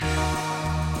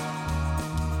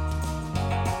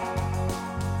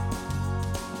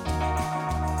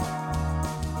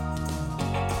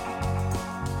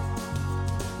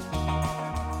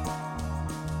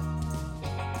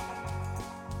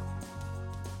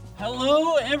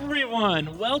Hello,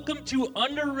 everyone. Welcome to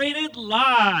Underrated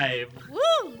Live.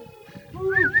 Woo!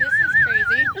 This is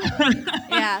crazy.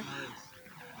 Yeah.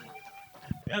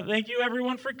 Yeah, thank you,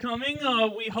 everyone, for coming.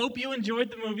 We hope you enjoyed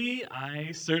the movie.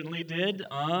 I certainly did.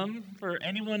 For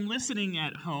anyone listening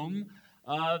at home,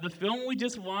 the film we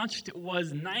just watched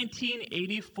was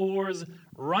 1984's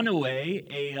Runaway,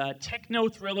 a techno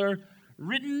thriller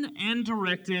written and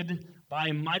directed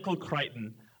by Michael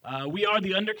Crichton. We are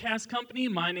the Undercast Company.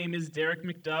 My name is Derek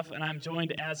McDuff, and I'm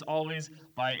joined, as always,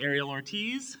 by Ariel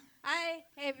Ortiz. Hi.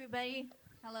 Hey, everybody.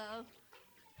 Hello.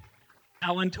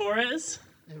 Alan Torres.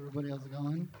 Hey everybody, how's it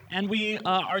going? And we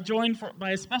are joined by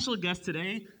a special guest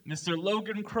today, Mr.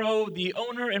 Logan Crow, the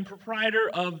owner and proprietor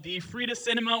of the Frida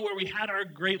Cinema, where we had our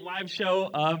great live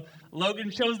show. Logan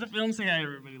shows the film. Say hi,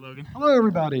 everybody, Logan. Hello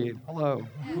everybody. Hello.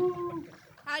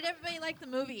 How'd everybody like the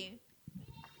movie?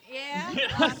 Yeah?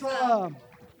 Awesome.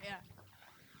 Yeah.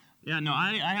 Yeah, no,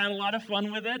 I had a lot of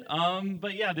fun with it.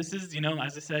 But yeah, this is,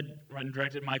 as I said, written and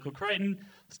directed Michael Crichton,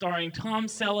 starring Tom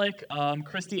Selleck,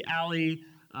 Kirstie Alley,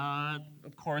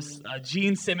 of course,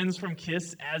 Gene Simmons from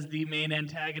Kiss as the main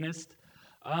antagonist.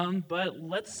 But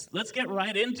let's get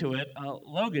right into it.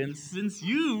 Logan, since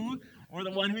you were the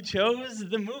one who chose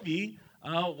the movie,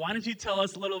 why don't you tell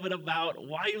us a little bit about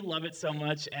why you love it so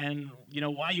much and,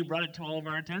 why you brought it to all of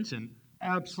our attention?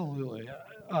 Absolutely.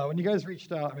 When you guys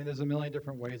reached out, there's a million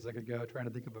different ways I could go trying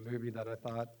to think of a movie that I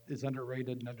thought is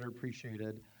underrated and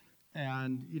underappreciated.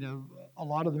 And, a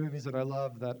lot of the movies that I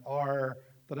love that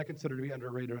I consider to be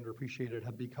underrated or underappreciated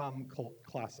have become cult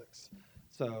classics.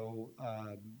 So,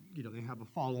 they have a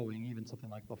following. Even something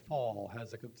like The Fall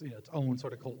has its own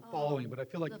sort of cult following. But I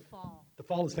feel like The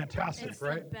Fall is fantastic, It's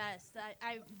right? the best.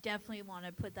 I definitely want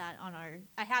to put that on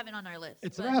I have it on our list.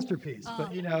 It's a masterpiece,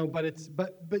 but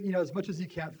as much as you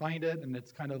can't find it and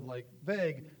it's kind of like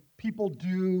vague, people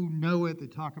do know it, they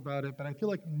talk about it, but I feel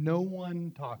like no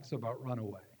one talks about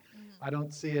Runaway. I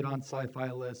don't see it on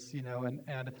sci-fi lists,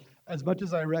 and as much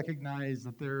as I recognize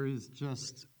that there is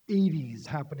just 80s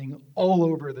happening all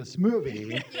over this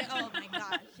movie. Yeah, oh my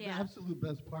gosh, yeah. The absolute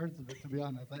best parts of it, to be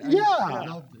honest. I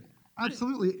loved it.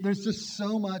 Absolutely. There's just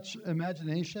so much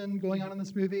imagination going on in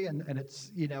this movie, and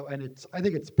it's, I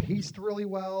think it's paced really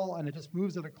well, and it just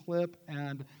moves at a clip,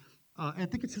 and I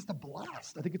think it's just a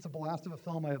blast. I think it's a blast of a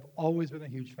film. I have always been a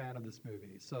huge fan of this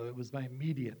movie, so it was my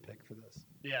immediate pick for this.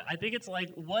 Yeah, I think it's like,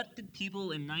 what did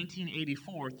people in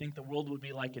 1984 think the world would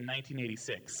be like in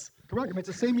 1986? Correct. It's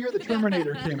the same year the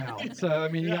Terminator came out. So,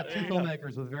 you got two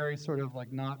filmmakers with very sort of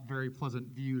not very pleasant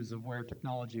views of where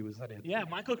technology was headed. Yeah,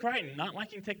 Michael Crichton, not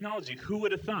liking technology. Who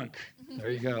would have thunk?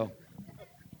 There you go.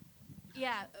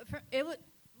 Yeah,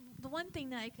 the one thing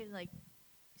that I could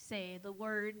say, the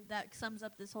word that sums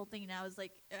up this whole thing, and I was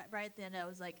right at the end, I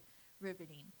was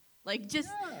riveting.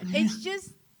 It's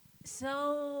just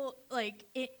so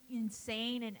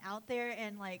insane and out there,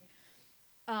 and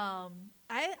I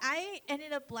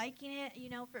ended up liking it,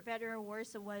 for better or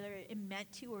worse, of whether it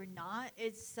meant to or not.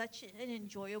 It's such an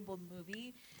enjoyable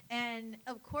movie, and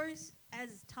of course,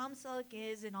 as Tom Selleck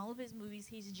is in all of his movies,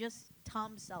 he's just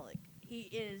Tom Selleck. He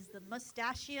is the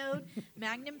mustachioed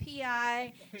Magnum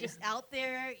PI, just out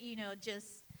there, to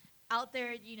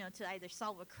either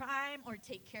solve a crime or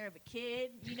take care of a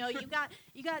kid. You got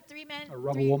three men. Or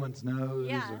rub a woman's nose.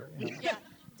 Yeah, or, yeah.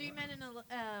 3 men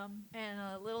and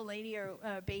a little lady or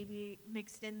a baby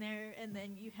mixed in there, and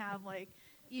then you have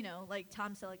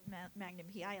Tom Selleck Magnum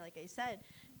PI, like I said.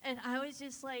 And I was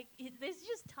just this is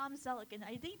just Tom Selleck, and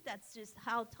I think that's just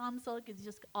how Tom Selleck is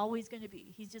just always going to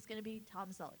be. He's just going to be Tom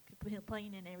Selleck,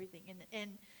 playing in everything,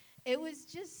 and it was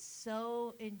just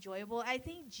so enjoyable. I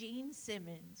think Gene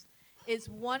Simmons is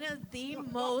one of the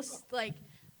most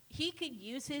he could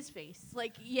use his face.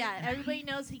 Everybody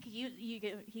knows he could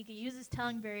use his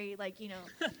tongue very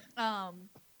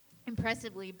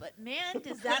impressively, but man,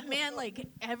 does that man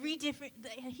every different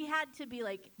he had to be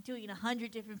doing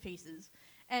 100 different faces.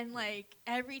 And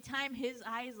every time his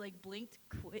eyes blinked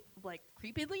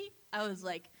creepily, I was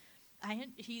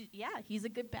he's a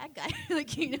good bad guy.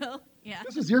 Yeah.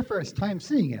 This is your first time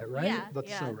seeing it, right? Yeah, That's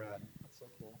yeah. so rad. That's so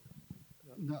cool.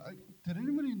 No, did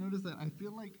anybody notice that? I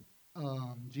feel like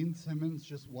Gene Simmons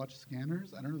just watched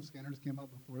Scanners. I don't know if Scanners came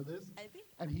out before this. I think.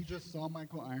 And he just saw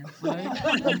Michael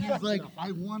Ironside, and he's like,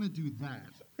 I want to do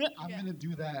that. I'm going to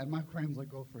do that. And Michael Ironside,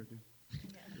 go for it, dude.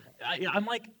 I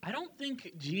don't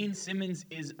think Gene Simmons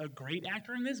is a great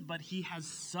actor in this, but he has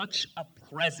such a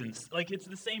presence. It's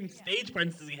the same stage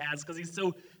presence as he has because he's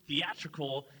so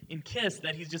theatrical in Kiss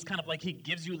that he's just kind of he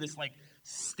gives you this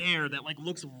stare that like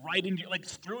looks right into like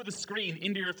through the screen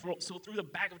into your throat, so through the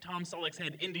back of Tom Selleck's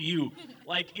head into you.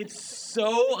 Like it's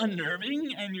so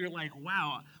unnerving, and you're like,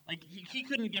 wow. Like he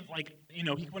couldn't give like he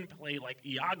couldn't play like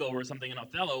Iago or something in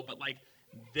Othello, but like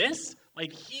this,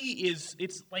 like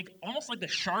it's like almost like the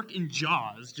shark in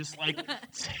Jaws, just like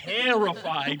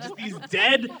terrified, just these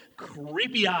dead,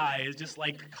 creepy eyes, just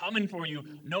like coming for you.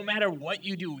 No matter what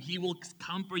you do, he will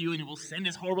come for you and he will send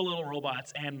his horrible little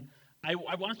robots. And I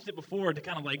watched it before to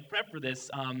kind of like prep for this,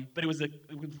 but it was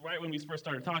right when we first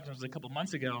started talking. It was a couple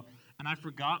months ago, and I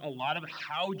forgot a lot of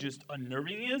how just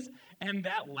unnerving he is. And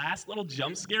that last little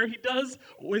jump scare he does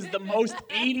was the most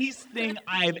 80s thing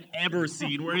I've ever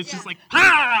seen, where it's just like,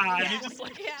 ha! And it's just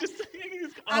like,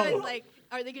 I was like,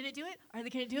 are they gonna do it? Are they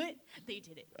gonna do it? They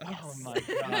did it. Oh Yes. my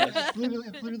gosh.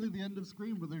 It's literally the end of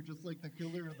Scream where they're just like the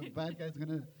killer or the bad guy's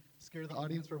gonna scare the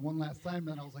audience for one last time.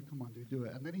 And I was like, come on, dude, do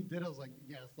it. And then he did. I was like,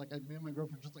 yes. Like me and my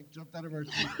girlfriend just like jumped out of our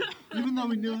seats. Even though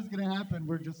we knew it was gonna happen,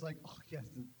 we're just like, oh yes,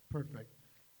 it's perfect.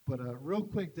 But real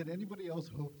quick, did anybody else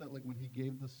hope that like when he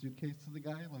gave the suitcase to the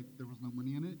guy, like there was no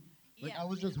money in it? Like Yeah. I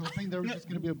was just hoping there was just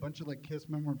gonna be a bunch of like Kiss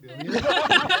memorabilia.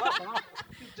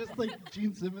 Just like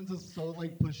Gene Simmons is so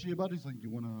like pushy about it. He's like,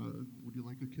 would you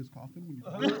like a Kiss coffin? When you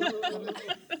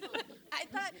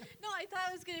I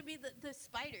thought it was gonna be the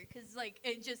spider, cause like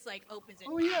it just like opens it.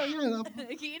 Oh yeah. I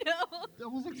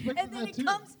was expecting And then that it too.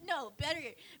 comes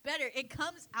better. It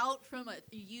comes out from a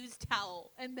used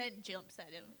towel and then jumps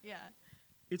at him. Yeah.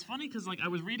 It's funny because like I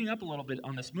was reading up a little bit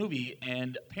on this movie,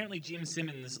 and apparently Gene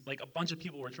Simmons, like a bunch of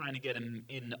people were trying to get him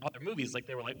in other movies. Like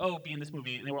they were like, "Oh, be in this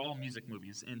movie," and they were all music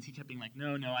movies. And he kept being like,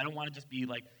 "No, I don't want to just be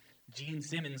like Gene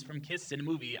Simmons from Kiss in a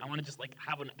movie. I want to just like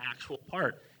have an actual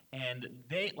part." And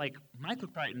they like Michael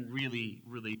Crichton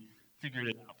really figured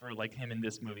it out for like him in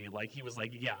this movie. Like he was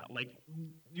like, "Yeah, like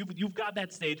you've got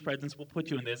that stage presence. We'll put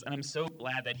you in this." And I'm so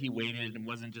glad that he waited and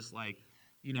wasn't just like,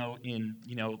 in,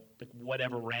 like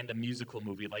whatever random musical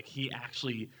movie. Like he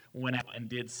actually went out and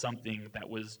did something that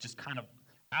was just kind of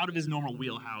out of his normal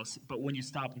wheelhouse. But when you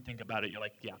stop and think about it, you're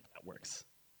like, yeah, that works.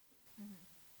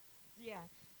 Yeah.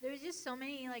 There was just so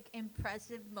many like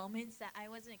impressive moments that I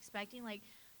wasn't expecting. Like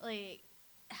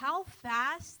how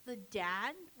fast the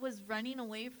dad was running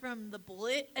away from the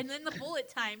bullet, and then the bullet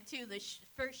time too. The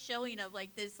first showing of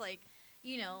like this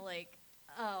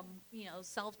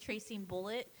self-tracing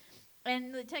bullet.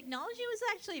 And the technology was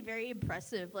actually very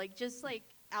impressive, like just like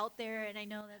out there. And I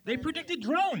know that They predicted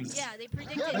drones. Yeah, they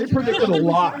predicted. They predicted a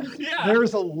lot. Yeah.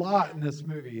 There's a lot in this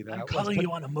movie that I'm was calling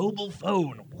you on a mobile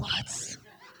phone. What?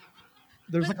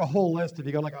 There's like a whole list. If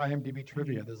you go like IMDb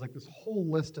trivia, there's like this whole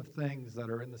list of things that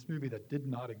are in this movie that did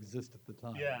not exist at the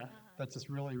time. Yeah. That's just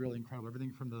really, really incredible.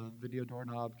 Everything from the video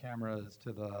doorknob cameras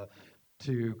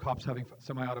to cops having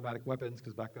semi-automatic weapons,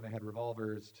 because back then they had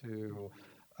revolvers, to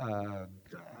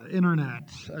internet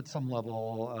at some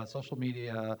level, social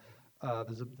media.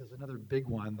 There's another big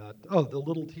one the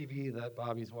little TV that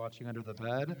Bobby's watching under the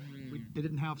bed. They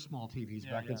didn't have small TVs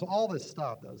back then, so all this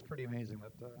stuff that was pretty amazing.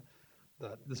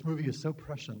 That this movie is so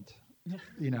prescient.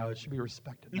 It should be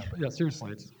respected. No, yeah,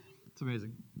 seriously, it's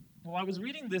amazing. Well, I was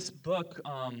reading this book.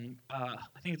 I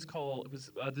think it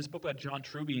was this book by John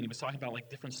Truby, and he was talking about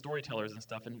like different storytellers and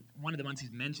stuff. And one of the ones he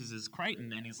mentions is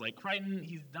Crichton, and he's like, Crichton,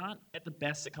 he's not at the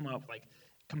best at coming up with like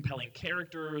compelling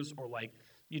characters or like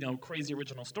crazy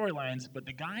original storylines, but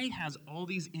the guy has all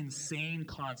these insane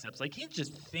concepts. Like he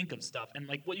just think of stuff, and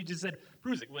like what you just said,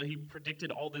 Bruce, well, he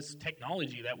predicted all this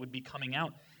technology that would be coming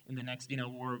out in the next,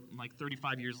 we're like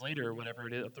 35 years later or whatever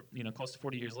it is, close to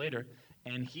 40 years later,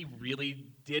 and he really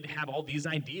did have all these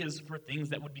ideas for things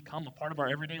that would become a part of our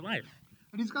everyday life.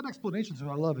 And he's got explanations,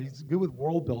 what I love. He's good with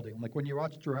world building. Like when you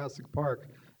watch Jurassic Park,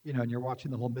 and you're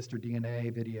watching the whole Mr.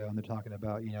 DNA video, and they're talking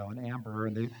about, an amber,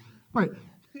 and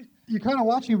you're kind of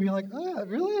watching and being like,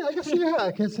 really? I guess, yeah.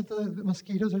 I guess if the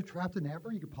mosquitoes are trapped in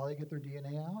amber, you could probably get their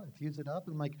DNA out and fuse it up.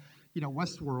 And like,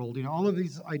 Westworld, all of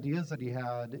these ideas that he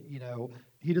had,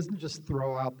 he doesn't just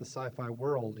throw out the sci-fi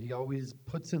world. He always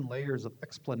puts in layers of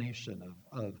explanation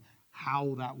of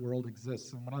how that world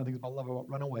exists. And one of the things I love about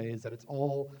Runaway is that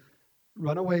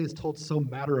Runaway is told so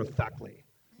matter-of-factly.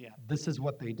 Yeah. This is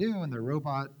what they do, and they're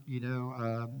robot,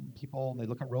 people, and they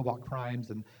look at robot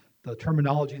crimes, and the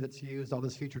terminology that's used, all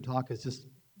this future talk is just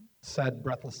said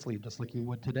breathlessly, just like you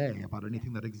would today about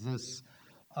anything that exists.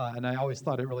 And I always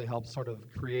thought it really helped sort of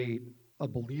create a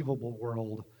believable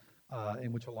world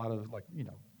in which a lot of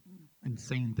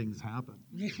insane things happen.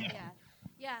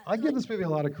 Yeah. I give this movie a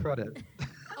lot of credit.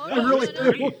 Oh, I no, really no, do.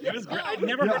 no. Great. It was great. I'd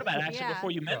never Yeah. heard about it actually Yeah.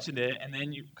 before you mentioned it, and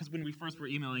then because when we first were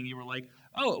emailing, you were like,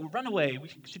 "Oh, Runaway, we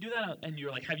should do that," and you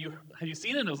were like, "Have you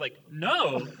seen it?" And I was like,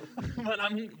 "No,"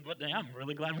 but yeah, I'm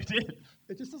really glad we did.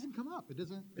 It just doesn't come up. It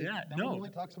doesn't. Yeah, no one no.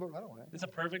 really talks about Runaway. It's a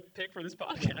perfect pick for this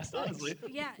podcast, honestly.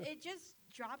 Yeah, it just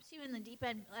drops you in the deep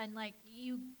end, and like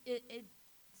it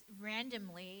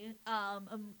randomly. A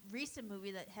recent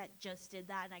movie that had just did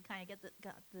that, and I kind of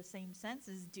got the same sense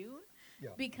as Dune. Yeah.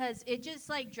 Because it just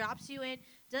like drops you in,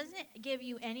 doesn't give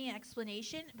you any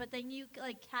explanation, but then you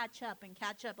like catch up,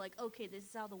 like, okay, this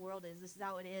is how the world is, this is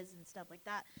how it is, and stuff like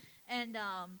that. And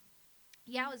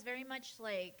yeah, it was very much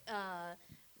like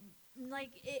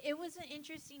it was an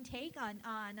interesting take on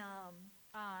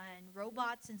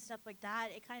robots and stuff like that.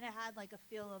 It kind of had like a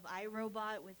feel of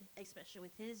iRobot, especially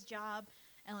with his job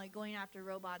and like going after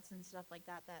robots and stuff like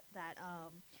that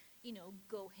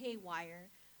go haywire.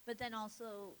 But then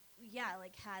also, yeah,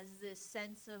 like has this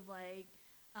sense of like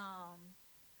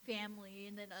family,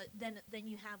 and then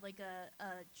you have like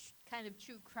a kind of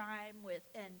true crime with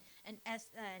and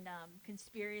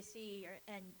conspiracy,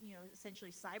 and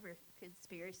essentially cyber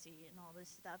conspiracy and all this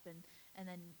stuff, and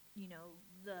then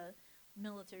the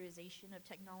militarization of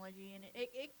technology, and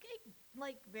it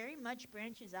like very much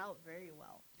branches out very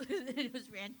well. It was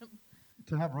random.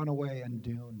 To have Runaway and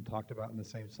Dune talked about in the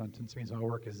same sentence means my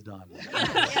work is done.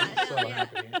 Yeah, So no, yeah.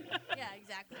 happy. Yeah,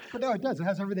 exactly. But no, it does. It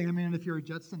has everything. I mean, and if you're a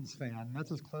Jetsons fan,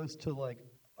 that's as close to like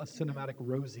a cinematic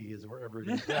Rosie as we're ever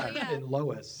going to get Yeah. in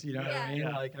Lois. You know what I Yeah. mean?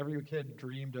 Yeah. Like every kid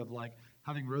dreamed of like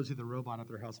having Rosie the robot at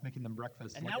their house, making them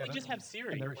breakfast. And like, now we just have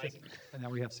Siri. And, Like, and now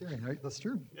we have Siri. Right? That's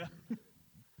true.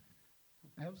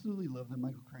 I absolutely love that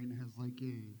Michael Crichton has like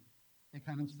a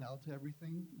kind of style to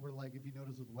everything. Where like if you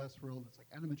notice with Westworld, it's like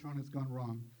animatronics gone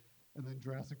wrong, and then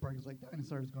Jurassic Park is like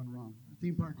dinosaurs gone wrong,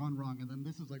 theme park gone wrong, and then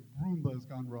this is like Roomba's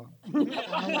gone wrong.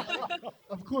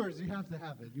 Of course, you have to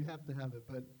have it. You have to have it.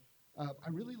 But I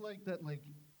really like that. Like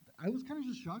I was kind of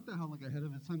just shocked at how like ahead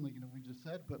of its time, like we just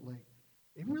said, but like.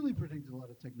 It really predicted a lot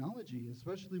of technology,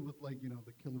 especially with like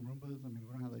the killer Roombas. I mean,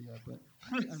 we don't have that yet, but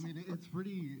I mean, it's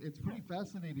pretty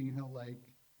fascinating how like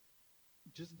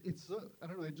it's so, I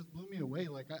don't know, it just blew me away.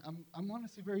 Like I'm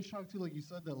honestly very shocked too, like you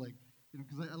said that like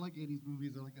because I like 80s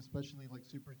movies, I like especially like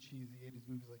super cheesy 80s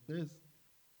movies like this,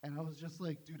 and I was just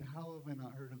like, dude, how have I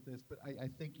not heard of this? But I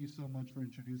thank you so much for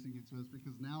introducing it to us,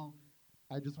 because now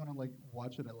I just want to like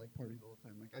watch it at like parties all the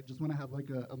time. Like I just want to have like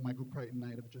a Michael Crichton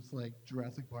night of just like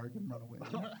Jurassic Park and Runaway.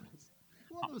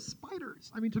 Well, those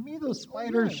spiders. I mean, to me, those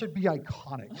spiders should be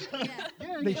iconic.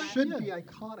 Yeah. They should be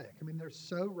iconic. I mean, they're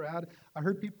so rad. I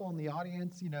heard people in the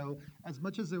audience, as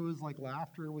much as it was like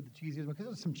laughter with the cheesiest, because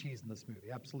there's some cheese in this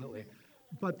movie, absolutely.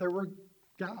 But there were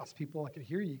gasps. People, I could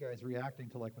hear you guys reacting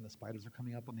to like when the spiders are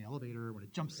coming up on the elevator, when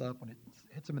it jumps up, when it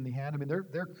hits them in the hand. I mean,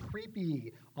 they're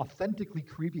creepy, authentically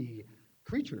creepy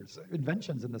creatures,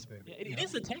 inventions in this movie. Yeah, it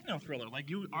is a techno thriller. Like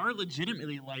you are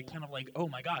legitimately like kind of like, oh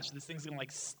my gosh, this thing's gonna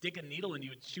like stick a needle in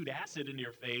you and shoot acid into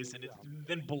your face, and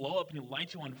then blow up and it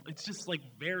light you on. It's just like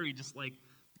very just like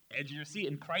edge of your seat.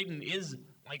 And Crichton is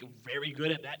like very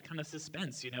good at that kind of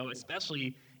suspense,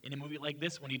 especially in a movie like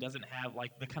this when he doesn't have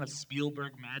like the kind of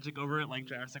Spielberg magic over it like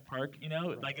Jurassic Park.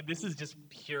 Like this is just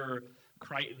pure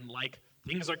Crichton. Like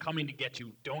things are coming to get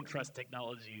you. Don't trust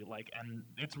technology. And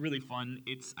it's really fun.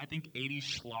 It's, I think, 80s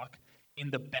schlock in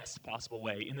the best possible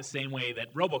way, in the same way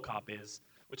that RoboCop is,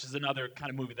 which is another kind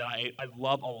of movie that I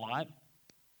love a lot,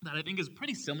 that I think is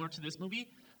pretty similar to this movie,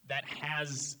 that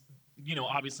has,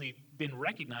 obviously been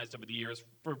recognized over the years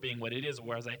for being what it is,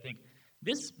 whereas I think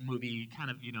this movie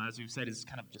kind of, as we've said, is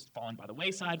kind of just fallen by the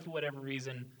wayside for whatever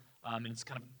reason. And it's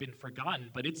kind of been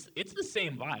forgotten, but it's the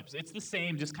same vibes. It's the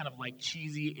same, just kind of like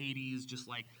cheesy 80s, just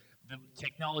like the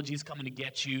technology's coming to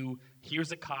get you.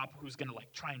 Here's a cop who's gonna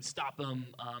like try and stop them.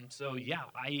 So yeah,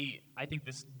 I think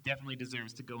this definitely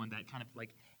deserves to go in that kind of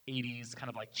like 80s kind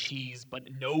of like cheese,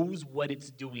 but knows what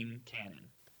it's doing canon.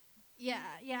 Yeah.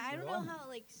 I don't know how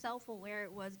like self-aware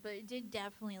it was, but it did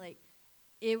definitely like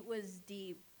it was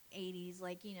deep 80s,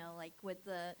 like like with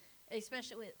the.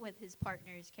 Especially with his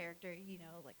partner's character,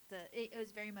 like it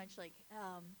was very much like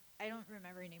I don't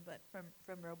remember her name, but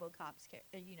from RoboCop's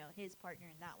his partner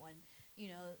in that one,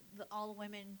 all the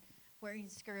women wearing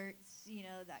skirts,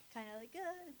 that kind of like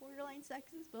borderline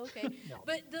sexist, but okay. No.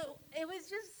 But it was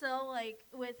just so like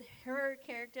with her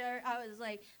character, I was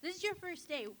like, this is your first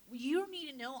day. You don't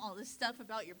need to know all this stuff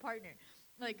about your partner.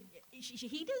 Like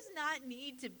he does not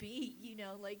need to be, you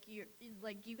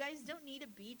guys don't need to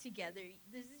be together.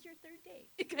 This is your third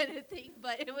date, kind of thing.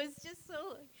 But it was just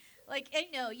so, like I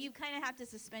know you kind of have to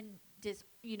suspend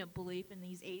belief in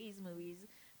these '80s movies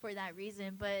for that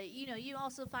reason. But you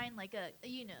also find like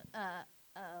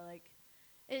like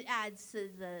it adds to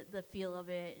the feel of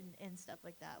it and stuff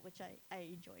like that, which I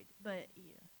enjoyed. But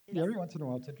Yeah, every once in a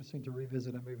while, it's interesting to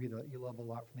revisit a movie that you love a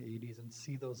lot from the '80s and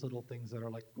see those little things that are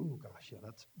like, "Ooh, gosh, yeah,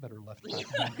 that's better left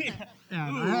back."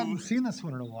 And I hadn't seen this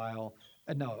one in a while.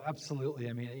 And no, absolutely.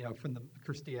 I mean, from the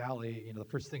Kirstie Alley, the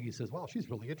first thing he says, "Well, she's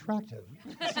really attractive."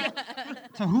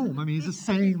 To whom? I mean, he's just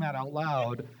saying that out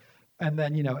loud, and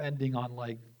then ending on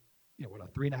like, what, a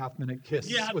 3.5 minute kiss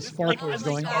Yeah, with just, sparklers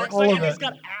going sparks, all and of he's it.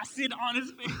 got acid on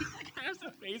his face. His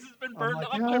face has been I'm burned like,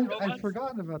 off yeah, by I'd robots.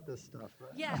 forgotten about this stuff.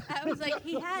 But yeah, I was like,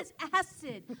 he has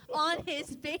acid on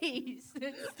his face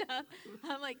and stuff.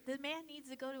 I'm like, the man needs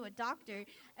to go to a doctor.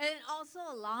 And also,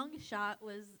 a long shot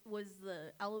was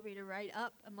the elevator ride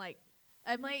up. I'm like,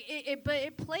 but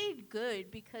it played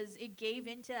good because it gave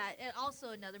into that. And also,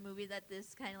 another movie that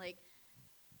this kind of like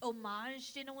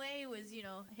homaged in a way was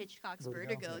Hitchcock's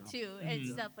Vertigo too, and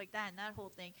stuff like that, and that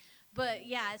whole thing. But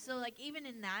yeah, so like even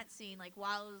in that scene, like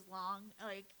while it was long,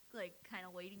 like kind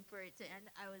of waiting for it to end,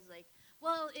 I was like,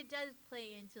 well, it does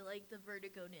play into like the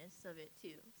vertigo-ness of it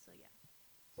too. So yeah.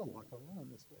 there's a lot going on in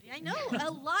this movie. I know,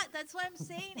 a lot. That's what I'm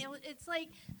saying. It's like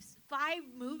 5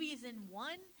 movies in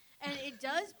one, and it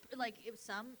does like if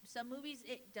some movies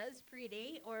it does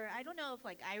predate, or I don't know if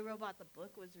like I, Robot the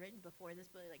book was written before this,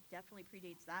 but like definitely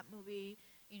predates that movie.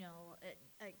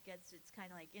 It gets its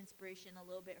kind of like inspiration a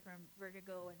little bit from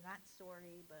Vertigo and that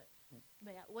story, but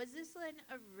yeah, was this an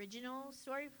original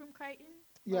story from Crichton?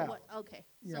 Yeah. Okay,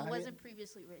 Yeah, so I it wasn't mean,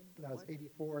 previously written That before. was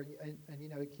 '84,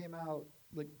 and it came out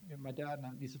like my dad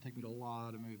used to take me to a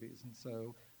lot of movies, and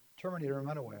so Terminator and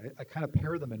Runaway, I kind of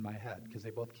pair them in my head because they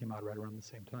both came out right around the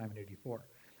same time in '84,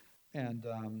 and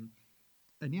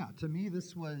yeah, to me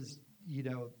this was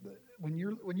when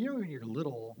you're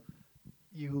little,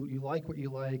 you like what you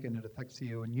like and it affects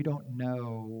you, and you don't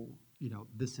know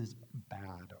this is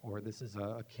bad or this is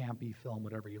a campy film,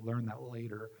 whatever. You learn that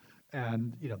later,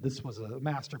 and this was a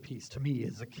masterpiece to me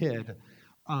as a kid.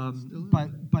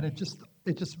 But it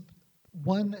just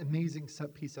one amazing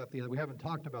set piece after the other. We haven't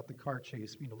talked about the car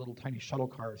chase, little tiny shuttle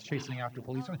cars chasing after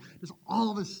police. There's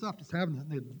all this stuff just happening.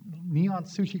 The neon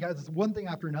sushi guys, it's one thing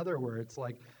after another where it's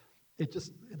like,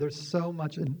 there's so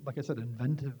much, like I said,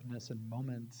 inventiveness and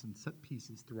moments and set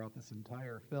pieces throughout this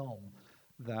entire film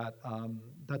that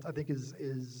I think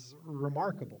is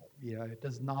remarkable. Yeah, it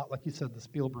does not, like you said, the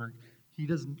Spielberg, he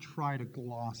doesn't try to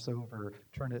gloss over,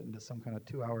 turn it into some kind of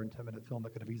 2-hour and 10-minute film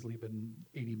that could have easily been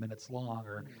 80 minutes long,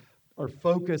 or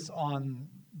focus on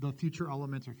the future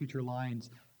elements or future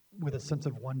lines with a sense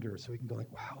of wonder, so we can go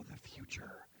like, wow, the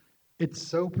future. It's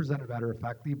so presented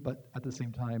matter-of-factly, but at the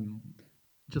same time,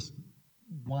 just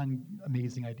one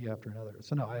amazing idea after another.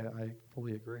 So no, I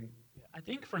fully agree. I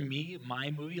think for me,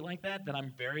 my movie like that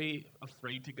I'm very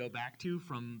afraid to go back to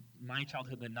from my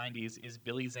childhood in the 90s is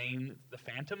Billy Zane, the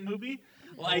Phantom movie.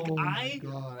 Like, Oh my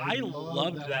God, I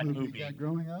love loved that movie. Yeah,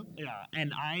 growing up. Yeah,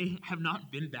 and I have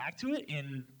not been back to it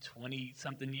in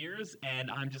 20-something years, and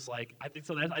I'm just like, I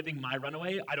think my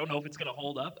Runaway, I don't know if it's going to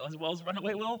hold up as well as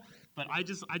Runaway will, but I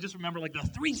just remember, like, the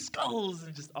 3 skulls,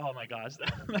 and just, oh my gosh.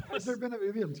 Has there been a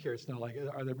movie, I'm curious to know, like,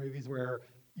 are there movies where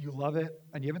you love it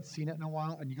and you haven't seen it in a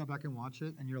while and you go back and watch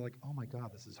it and you're like, oh my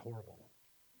God, this is horrible.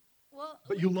 Well,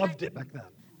 But you loved it back then.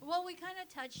 Well, we kind of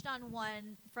touched on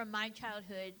one from my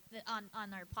childhood on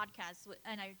our podcast,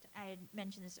 and I had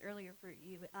mentioned this earlier for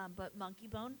you, but Monkey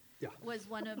Bone was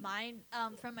one of mine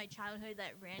from my childhood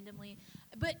that randomly.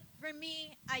 But for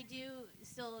me, I do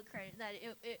still credit that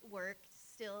it worked.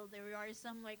 Still, there are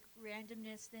some like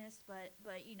randomness, but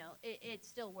it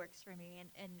still works for me,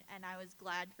 and I was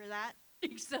glad for that.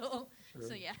 So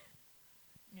yeah.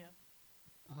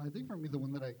 I think for me, the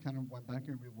one that I kind of went back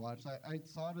and rewatched, I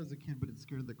saw it as a kid, but it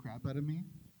scared the crap out of me,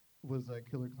 was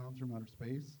Killer Clowns from Outer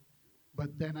Space.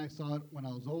 But then I saw it when I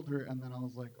was older, and then I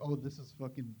was like, oh, this is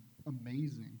fucking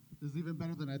amazing. This is even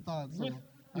better than I thought. So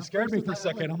you scared me for a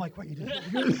second. I'm like, what, you did?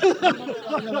 That's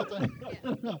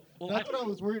what I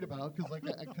was worried about, because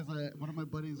one of my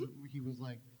buddies, he was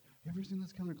like, you ever seen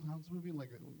this Killer Clowns movie?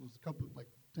 Like, it was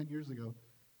 10 years ago.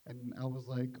 And I was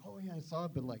like, oh yeah, I saw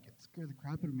it, but like it scared the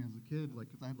crap out of me as a kid, like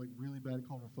because I had like really bad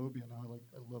claustrophobia. Now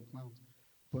I love clowns,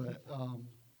 but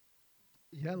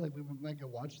yeah, like we went back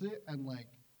and watched it, and like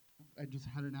I just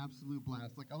had an absolute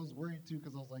blast. Like I was worried too,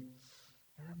 because I was like,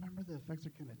 I remember the effects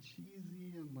are kind of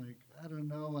cheesy and like I don't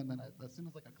know. And then as soon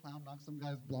as like a clown knocks some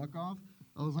guy's block off,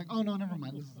 I was like, oh no, never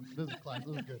mind. This is class.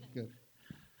 This is good.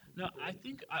 No, I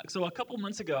think, so a couple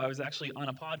months ago, I was actually on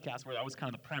a podcast where that was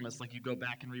kind of the premise, like you go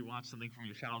back and rewatch something from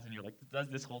your childhood and you're like, does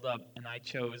this hold up? And I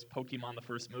chose Pokemon, the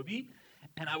first movie,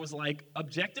 and I was like,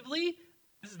 objectively,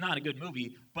 this is not a good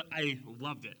movie, but I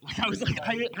loved it. Like I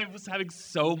was having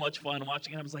so much fun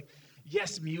watching it. I was like,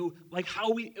 yes, Mew, like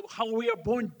how we are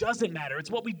born doesn't matter. It's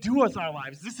what we do with our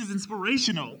lives. This is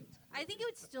inspirational. I think it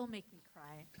would still make me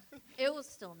cry. It will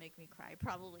still make me cry,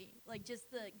 probably. Like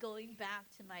just the going back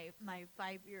to my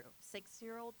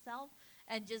 6-year-old self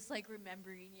and just like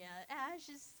remembering, Ash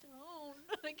is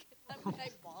stoned. Like I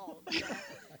bawled. Yeah.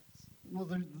 Well,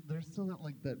 there's still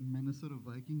that Minnesota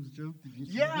Vikings joke. Did you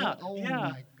see Yeah, that? Oh yeah.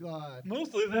 my God.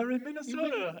 Mostly they're in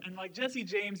Minnesota. And like Jesse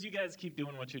James, you guys keep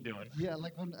doing what you're doing. Yeah,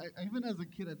 like when even as a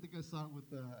kid, I think I saw it with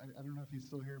I don't know if he's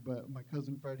still here, but my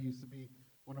cousin Freddie used to be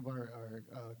one of our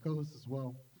co-hosts as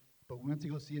well. But we went to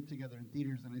go see it together in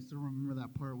theaters, and I still remember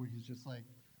that part where he's just like,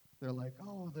 they're like,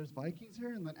 oh, there's Vikings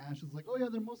here? And then Ash is like, oh, yeah,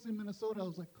 they're mostly in Minnesota. I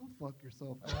was like, go fuck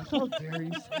yourself, Ash. How dare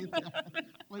you say that?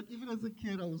 Like, even as a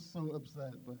kid, I was so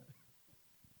upset. But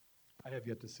I have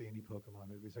yet to see any Pokemon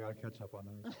movies. I got to catch up on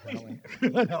those. Apparently.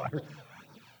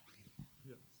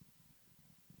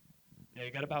 Yeah,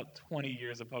 you got about 20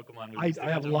 years of Pokemon movies. I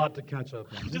have a lot to catch up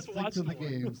on. Just stick watch to the more.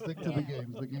 games. Stick to the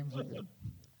games. The games are good.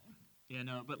 Yeah,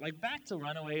 no, but like back to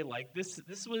Runaway, like this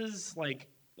was like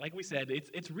we said,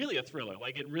 it's really a thriller.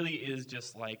 Like it really is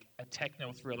just like a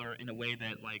techno thriller in a way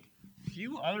that like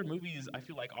few other movies I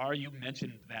feel like are. You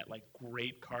mentioned that like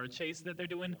great car chase that they're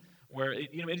doing, where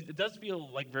it does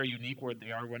feel like very unique where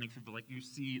they are running through, but like you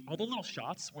see all the little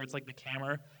shots where it's like the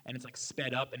camera and it's like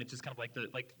sped up and it's just kind of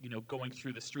like going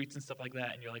through the streets and stuff like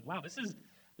that, and you're like, wow, this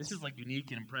is like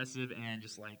unique and impressive and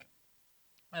just like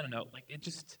I don't know, like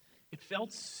it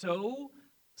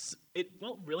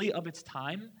felt really of its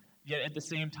time, yet at the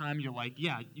same time, you're like,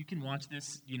 yeah, you can watch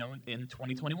this, in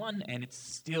 2021, and it's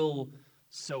still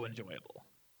so enjoyable.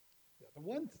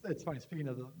 Yeah, it's funny, speaking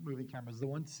of the movie cameras, the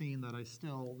one scene that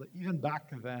even back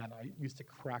then, I used to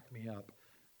crack me up,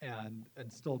 and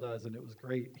still does, and it was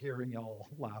great hearing y'all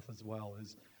laugh as well,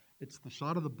 it's the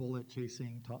shot of the bullet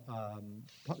chasing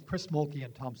Chris Mulkey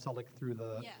and Tom Selleck through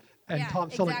the... Yeah. And Yeah, Tom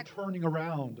Selleck exactly. turning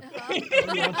around Uh-huh.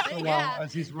 every once in a while Yeah.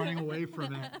 as he's running away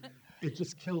from it. It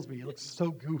just kills me. It looks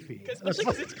so goofy. Especially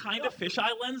because it's kind of fisheye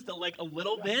lensed like a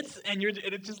little bit, and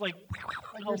it's just like,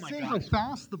 Like, oh you're my seeing gosh. how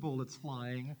fast the bullet's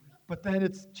flying, but then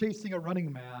it's chasing a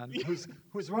running man who's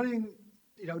running,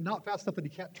 not fast enough that he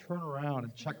can't turn around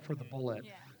and check for the bullet.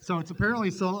 Yeah. So it's apparently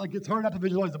it's hard not to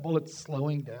visualize the bullet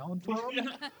slowing down for him,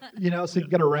 so you can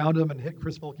get around him and hit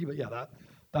Chris Mulkey. But yeah,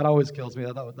 that always kills me.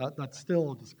 That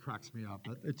still just cracks me up.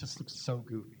 It just looks so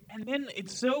goofy. And then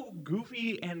it's so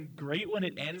goofy and great when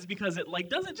it ends because it like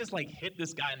doesn't just like hit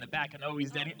this guy in the back and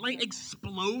he's dead. It like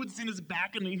explodes in his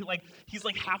back and he's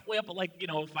like halfway up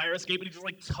a fire escape and he just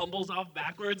like tumbles off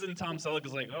backwards and Tom Selleck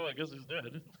is like, oh, I guess he's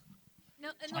dead. No,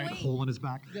 and the Giant way hole in his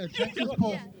back. Yeah, checks his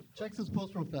pulse. Checks his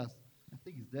pulse real fast. I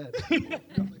think he's dead.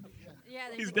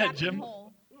 there's He's a dead, gaping Jim.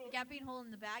 hole. Gaping hole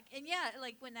in the back, and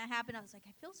like when that happened, I was like,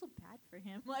 I feel so bad for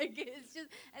him. Like it's just,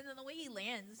 and then the way he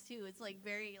lands too, it's like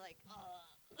very like,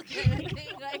 kind of thing.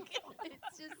 Like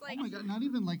it's just like, Oh my God! Not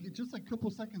even like it's just like a couple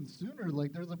seconds sooner.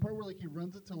 Like there's a part where like he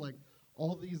runs into like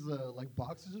all these like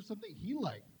boxes or something. He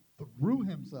like threw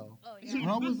himself. Oh, yeah. And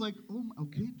I was like, oh,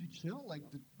 okay, dude, chill. Like,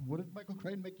 what did Michael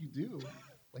Crichton make you do?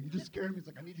 Like, you just scared me. He's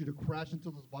like, I need you to crash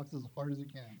into those boxes as hard as you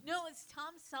can. no, it's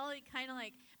Tom Selleck kind of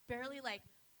like barely like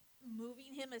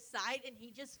moving him aside, and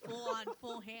he just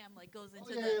full ham like goes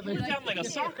into yeah, the. yeah, Like a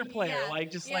soccer player, Yeah,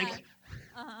 like just yeah. like.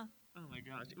 Uh-huh. Oh my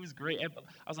gosh, it was great. I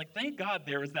was like, thank God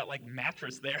there was that like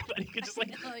mattress there that he could just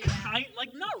like Oh, yeah.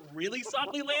 not really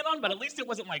softly land on, but at least it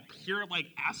wasn't like pure like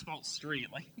asphalt street.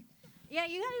 Like Yeah,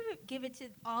 you gotta give it to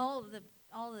all the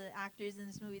actors in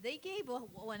this movie. They gave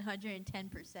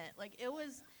 110%. Like it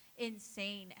was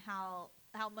insane how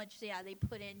much they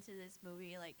put into this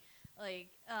movie.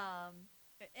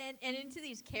 And into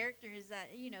these characters that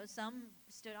some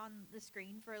stood on the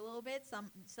screen for a little bit, some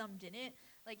didn't.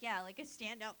 Like a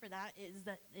standout for that is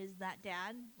that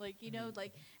dad. Like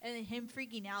like, and then him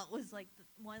freaking out was like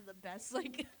one of the best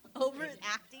like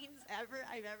overactings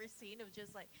I've ever seen. Of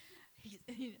just like,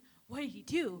 what did he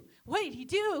do? What did he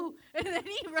do? And then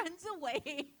he runs away,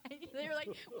 and they're like,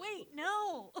 wait,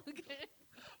 no.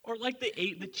 or like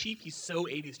the chief, he's so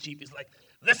 80s chief. He's like,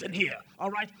 listen here, all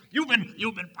right? You've been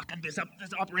fucking this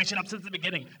operation up since the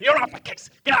beginning. You're off the kicks.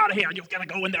 Get out of here. You've got to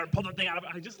go in there and pull the thing out of it.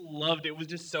 I just loved it. It was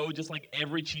just so just like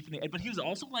every chief in the but he was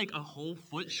also like a whole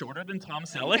foot shorter than Tom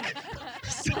Selleck.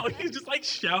 So he's just like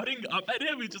shouting up at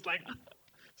him. He's just like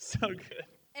so good.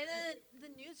 And then the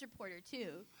news reporter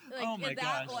too, like Oh my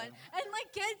that gosh. one, and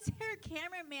like gets her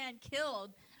cameraman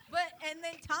killed. And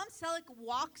then Tom Selleck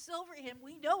walks over him.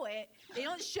 We know it. They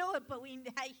don't show it, but he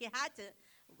had to.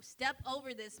 step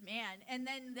over this man. And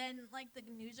then like the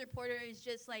news reporter is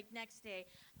just like next day,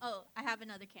 oh, I have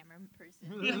another camera person.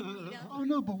 Like, you know? Oh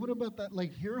no, but what about that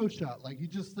like hero shot? Like he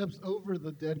just steps over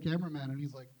the dead cameraman and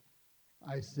he's like,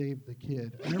 I saved the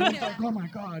kid. And everyone's like, oh my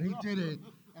God, he did it.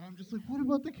 And I'm just like, what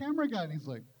about the camera guy? And he's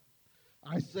like,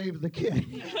 I saved the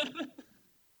kid.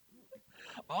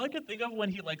 All I could think of when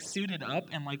he like suited up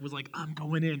and like was like, I'm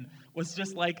going in, was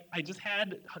just like, I just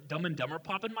had Dumb and Dumber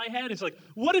pop in my head. It's like,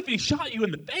 what if he shot you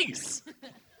in the face?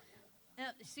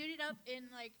 Suited up in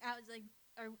like, I was like,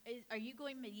 are you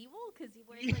going medieval? Because he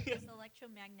wears like this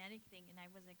electromagnetic thing, and I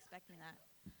wasn't expecting that.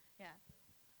 Yeah.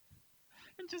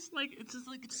 And just like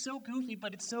it's so goofy,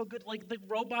 but it's so good. Like the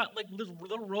robot, like little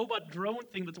robot drone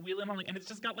thing that's wheeling on, like, and it's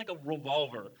just got like a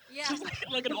revolver. Yeah. Just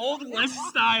like an old West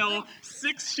style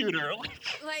 6-shooter.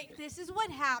 Like this is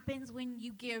what happens when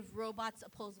you give robots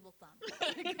opposable thumbs.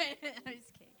 I'm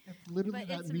just kidding. It's literally But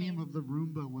that it's meme amazing. of the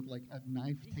Roomba with like a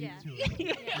knife taped Yeah. to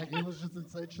it. Yeah. Like it was just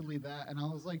essentially that, and I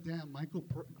was like, damn, Michael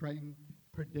Crichton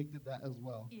predicted that as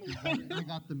well. Yeah. He's like, I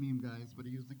got the meme, guys, but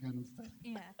he used the gun instead.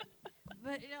 Yeah,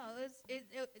 but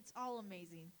it's all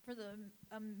amazing for the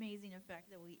amazing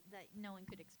effect that no one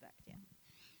could expect. Yeah.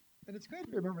 And it's great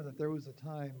to remember that there was a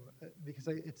time, because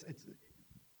it's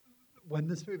when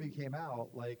this movie came out,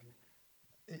 like,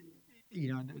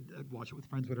 I'd watch it with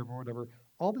friends, whatever.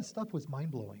 All this stuff was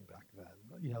mind blowing back then.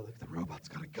 Like the robot's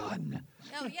got a gun.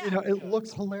 Oh yeah. It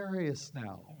looks hilarious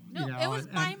now. No, it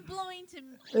was mind blowing to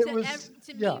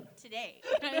yeah. me today.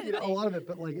 A lot of it,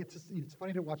 but like it's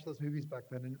funny to watch those movies back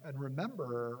then and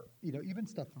remember, even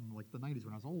stuff from like the 90s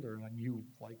when I was older and I knew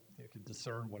like you could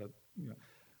discern what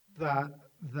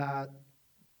that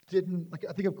didn't like.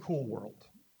 I think of Cool World,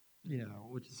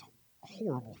 which is a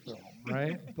horrible film,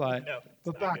 right? But No, but it's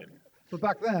not back. good. But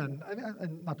back then, I mean,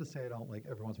 and not to say I don't like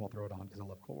every once in a while throw it on because I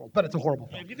love Cool World, but it's a horrible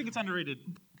Yeah, film. if you think it's underrated,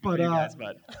 But, you guys,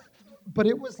 but But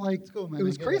it was like go, man, it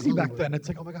was I get it, crazy back Hollywood. then. It's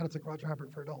like, oh my God, it's like Roger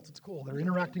Rabbit for adults. It's cool. They're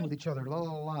interacting with each other. La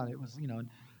la la. It was,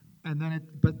 and then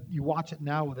but you watch it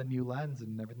now with a new lens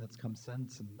and everything that's come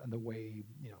since, and the way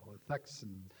effects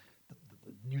and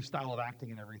the new style of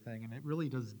acting and everything, and it really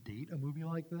does date a movie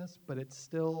like this. But it's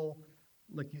still,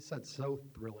 like you said, so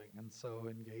thrilling and so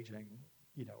engaging.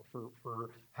 For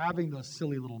having those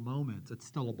silly little moments, it's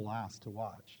still a blast to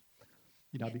watch.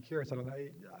 I'd be curious. I don't know.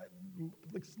 I'm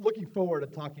looking forward to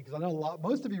talking because I know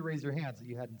most of you raised your hands that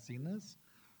you hadn't seen this,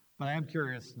 but I am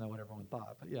curious to know what everyone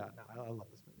thought. But yeah, no, I love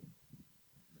this movie.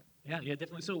 yeah,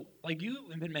 definitely. So, like you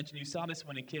had mentioned, you saw this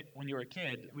when you were a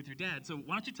kid with your dad. So,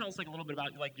 why don't you tell us like a little bit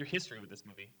about like your history with this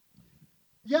movie?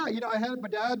 Yeah, I had my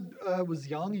dad was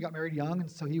young. He got married young, and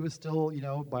so he was still,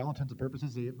 by all intents and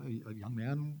purposes, a young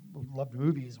man who loved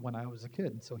movies when I was a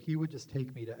kid. And so he would just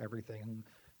take me to everything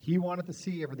he wanted to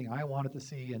see, everything I wanted to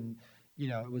see, and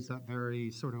it was that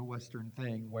very sort of Western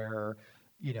thing where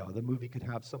the movie could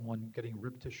have someone getting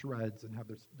ripped to shreds and have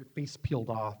their face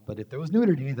peeled off, but if there was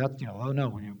nudity, that's oh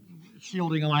no,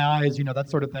 shielding my eyes, that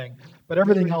sort of thing. But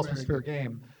everything else was fair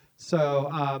game. So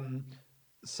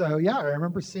yeah, I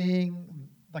remember seeing,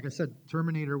 like I said,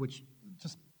 Terminator, which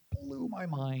just blew my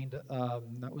mind.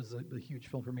 That was a huge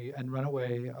film for me, and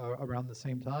Runaway around the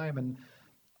same time. And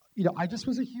I just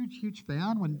was a huge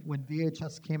fan when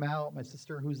VHS came out. My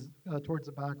sister, who's towards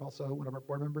the back, also one of our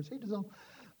board members, hey Giselle,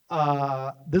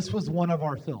 this was one of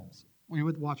our films. We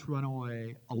would watch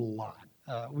Runaway a lot.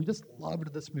 We just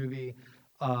loved this movie.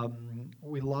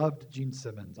 We loved Gene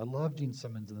Simmons. I love Gene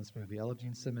Simmons in this movie. I love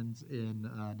Gene Simmons in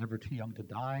Never Too Young to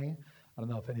Die. I don't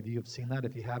know if any of you have seen that.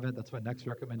 If you haven't, that's my next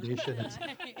recommendation. It's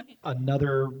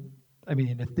another,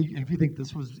 if you think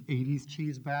this was 80s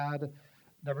cheese bad,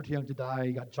 Never Too Young to Die,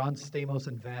 you got John Stamos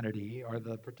and Vanity are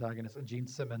the protagonists, and Gene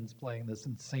Simmons playing this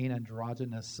insane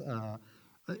androgynous,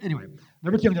 anyway,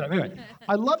 Never Too Young to Die. Anyway,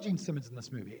 I love Gene Simmons in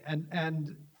this movie,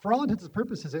 and for all intents and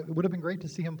purposes, it would have been great to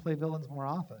see him play villains more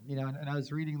often, and I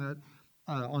was reading that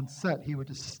on set, he would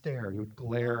just stare, he would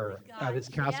glare at his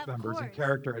cast members and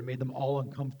character, and made them all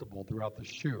uncomfortable throughout the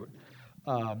shoot.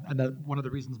 And that one of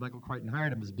the reasons Michael Crichton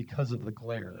hired him is because of the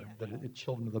glare, that it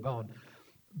chilled him to the bone.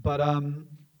 But,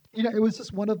 it was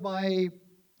just one of my,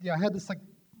 I had this like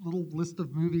little list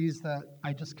of movies that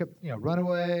I just kept,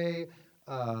 Runaway,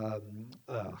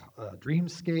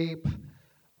 Dreamscape,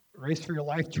 Race for Your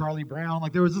Life, Charlie Brown.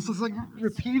 Like there was this like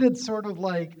repeated sort of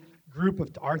like group of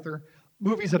Arthur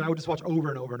movies that I would just watch over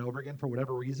and over and over again for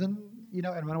whatever reason,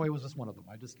 and Runaway was just one of them.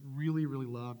 I just really, really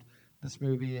loved this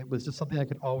movie. It was just something I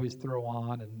could always throw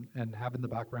on and have in the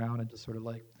background and just sort of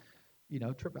like,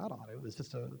 trip out on. It was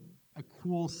just a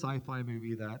cool sci-fi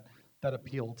movie that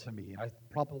appealed to me. I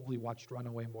probably watched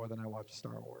Runaway more than I watched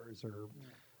Star Wars or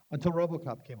until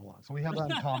RoboCop came along. So we have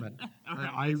that in common.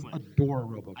 I Excellent. adore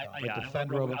RoboCop. Yeah, I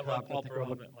defend I love RoboCop. I Paul think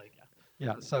Verhoeven. Like, yeah.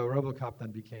 Yeah, so RoboCop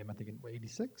then became, I think, in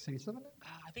 86, 87?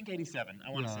 I think 87. I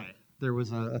want to say. There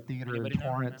was a theater Anybody in know?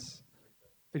 Torrance,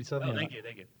 87, Oh, yeah,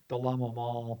 thank you. the Lamo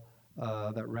Mall,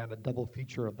 that ran a double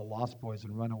feature of The Lost Boys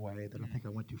and Runaway that I think I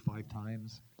went to 5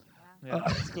 times. Yeah,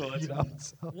 that's cool. That's You cool. know,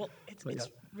 so- Well, it's but yeah.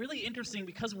 really interesting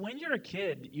because when you're a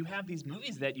kid, you have these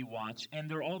movies that you watch, and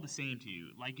they're all the same to you.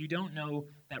 Like, you don't know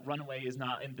that Runaway is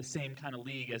not in the same kind of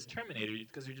league as Terminator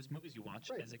because they're just movies you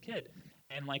watch Right. as a kid.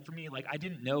 And, like, for me, like, I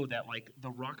didn't know that, like,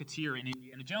 The Rocketeer and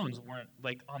Indiana Jones weren't,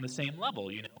 like, on the same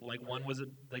level, you know? Like, one was,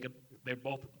 they're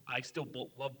both, I still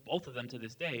love both of them to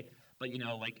this day. But, you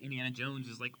know, like, Indiana Jones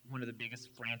is, like, one of the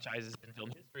biggest franchises in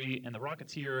film history, and The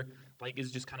Rocketeer, like,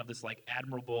 is just kind of this, like,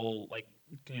 admirable, like,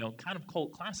 you know, kind of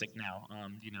cult classic now.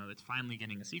 You know, it's finally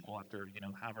getting a sequel after, you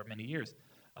know, however many years.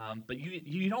 But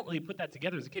you don't really put that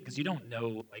together as a kid because you don't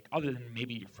know, like, other than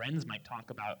maybe your friends might talk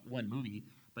about one movie,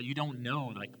 but you don't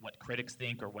know, like, what critics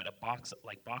think or what a box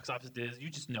office is.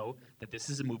 You just know that this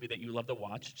is a movie that you love to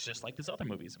watch, just like this other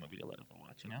movie is a movie you love to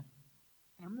watch, you know?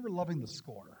 I remember loving the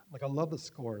score. Like, I love the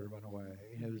score to Runaway.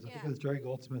 You know, I think Yeah. it was Jerry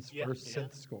Goldsmith's Yeah, first yeah.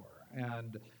 synth score.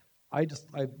 And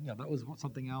that was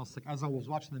something else. Like, as I was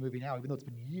watching the movie now, even though it's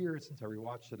been years since I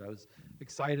rewatched it, I was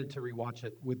excited to rewatch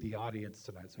it with the audience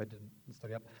tonight, so I didn't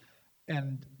study up.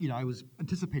 And, you know, I was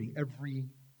anticipating every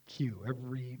cue,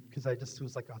 because I just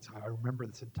was like, oh, I remember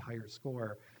this entire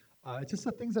score. It's just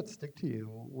the things that stick to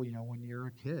you, you know, when you're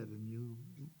a kid and you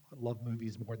love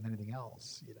movies more than anything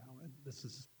else, you know. And this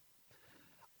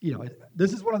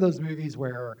is one of those movies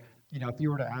where, you know, if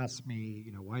you were to ask me,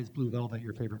 you know, why is Blue Velvet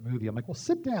your favorite movie? I'm like, well,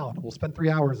 sit down. We'll spend 3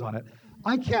 hours on it.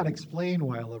 I can't explain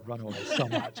why I love Runaway so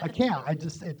much. I can't. It's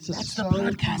just That's so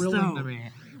the podcast, thrilling though. to me.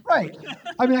 Right.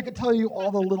 I mean, I could tell you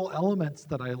all the little elements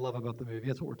that I love about the movie.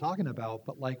 That's what we're talking about.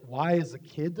 But, like, why as a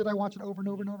kid did I watch it over and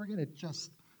over and over again? It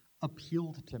just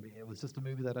appealed to me. It was just a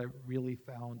movie that I really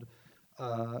found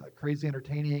crazy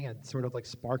entertaining and sort of, like,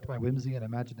 sparked my whimsy and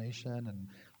imagination. And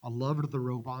I loved the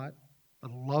robot. I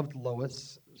loved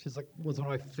Lois. She's was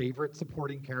one of my favorite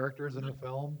supporting characters in a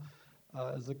film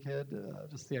as a kid.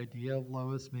 Just the idea of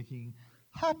Lois making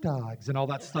hot dogs and all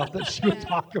that stuff that she would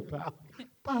talk about.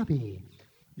 Bobby.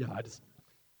 Yeah,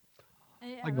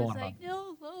 And I I go was on, like,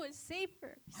 no, Lois, save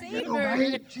her. I Save know, her.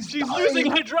 right? She's losing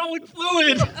hydraulic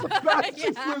fluid.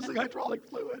 She's Yeah. losing hydraulic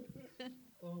fluid.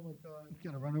 Oh my God!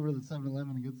 Gotta run over to the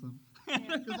 7-Eleven and get some.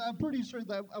 Because I'm pretty sure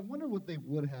that I wonder what they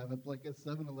would have at like a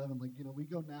 7-Eleven. Like, you know, we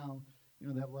go now, you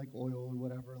know, they have like oil or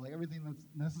whatever, like everything that's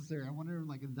necessary. I wonder,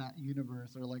 like, in that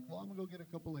universe, or like, well, I'm gonna go get a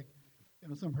couple, like, you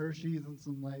know, some Hershey's and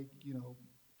some, like, you know,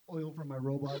 oil for my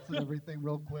robots and everything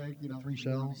real quick. You know, 3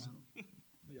 shells.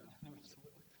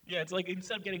 Yeah, it's like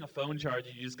instead of getting a phone charger,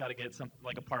 you just got to get some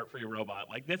like a part for your robot.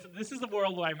 Like this is the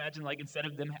world where I imagine like instead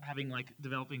of them having like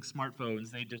developing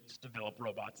smartphones, they just develop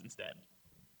robots instead.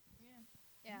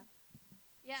 Yeah.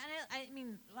 Yeah, and I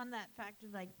mean, on that factor,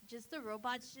 like, just the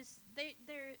robots,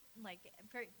 they're like,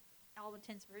 for all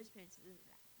intents and purposes,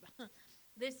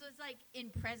 this was, like, in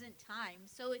present time.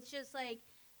 So it's just, like,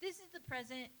 this is the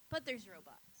present, but there's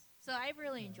robots. So I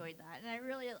really enjoyed that. And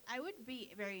I would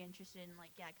be very interested in,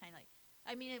 like, yeah, kind of like,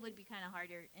 I mean, it would be kind of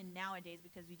harder in nowadays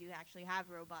because we do actually have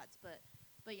robots, but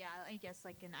yeah, I guess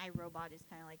like an iRobot is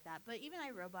kind of like that. But even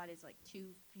iRobot is like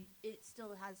it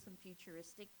still has some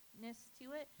futuristicness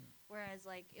to it. Whereas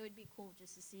like it would be cool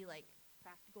just to see like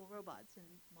practical robots in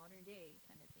modern day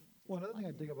kind of thing. Well, another thing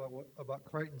I dig about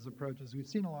Crichton's approach is we've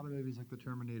seen a lot of movies like The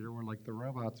Terminator where like the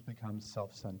robots become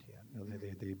self-sentient. You know,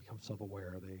 they become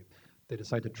self-aware. They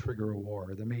decide to trigger a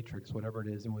war, The Matrix, whatever it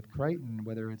is. And with Crichton,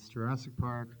 whether it's Jurassic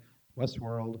Park,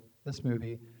 Westworld, this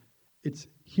movie, it's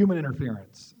human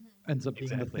interference ends up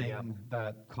being Exactly, the yeah. thing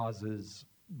that causes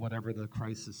whatever the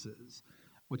crisis is,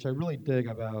 which I really dig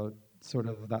about sort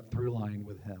of that through line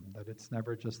with him, that it's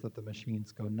never just that the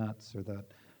machines go nuts or that,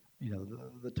 you know,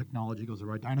 the technology goes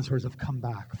awry. Dinosaurs have come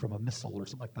back from a missile or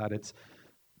something like that. It's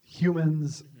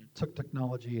humans took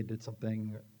technology and did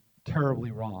something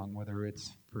terribly wrong, whether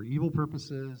it's for evil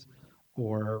purposes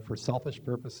or for selfish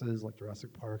purposes like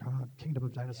Jurassic Park, Kingdom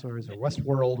of Dinosaurs, or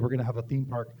Westworld, we're going to have a theme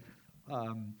park,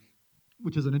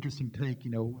 which is an interesting take,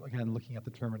 you know, again, looking at the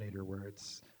Terminator, where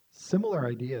it's similar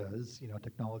ideas, you know,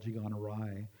 technology gone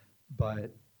awry,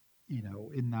 but, you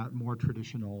know, in that more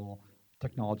traditional,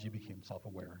 technology became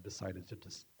self-aware and decided to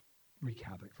just wreak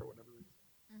havoc for whatever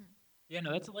reason. Yeah,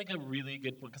 no, that's like a really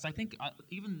good point because I think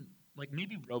even like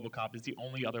maybe RoboCop is the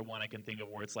only other one I can think of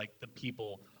where it's like the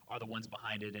people are the ones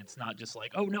behind it. It's not just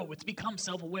like, oh no, it's become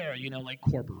self-aware, you know, like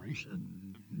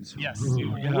Corporations. Yes,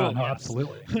 Ooh, yeah, no, yes.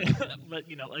 absolutely. But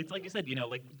you know, it's like you said, you know,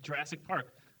 like Jurassic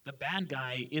Park, the bad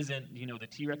guy isn't, the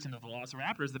T-Rex and the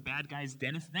Velociraptors. The bad guy's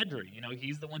Dennis Nedry.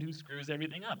 He's the one who screws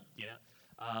everything up.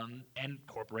 And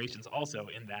corporations also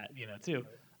in that, too.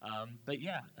 But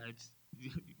yeah,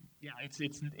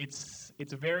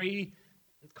 it's a very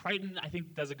Crichton, I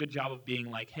think, does a good job of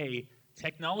being like, hey,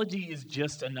 technology is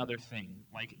just another thing.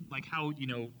 Like how,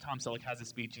 Tom Selleck has a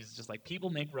speech. He's just like,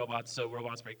 people make robots, so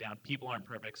robots break down. People aren't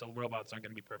perfect, so robots aren't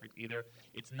going to be perfect either.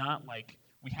 It's not like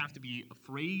we have to be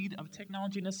afraid of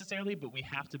technology necessarily, but we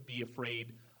have to be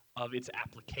afraid of its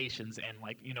applications. And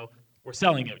we're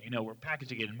selling it, we're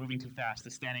packaging it and moving too fast.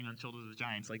 The standing on shoulders of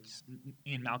giants, like just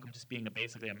Ian Malcolm just being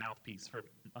basically a mouthpiece for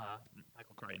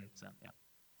Michael Crichton. So yeah.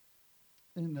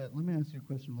 And let me ask you a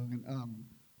question, Logan.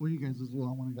 Well, you guys as well.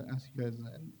 I wanted to ask you guys, and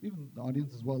even the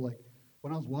audience as well. Like,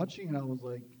 when I was watching it, I was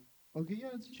like, okay, yeah,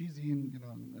 it's cheesy and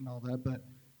and all that, but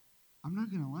I'm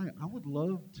not gonna lie. I would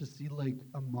love to see like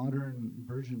a modern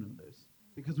version of this,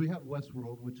 because we have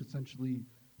Westworld, which essentially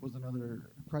was another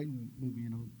Crichton movie,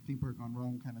 theme park gone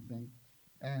wrong kind of thing,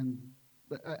 and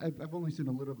I've only seen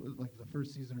a little bit, like the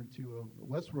first season or two of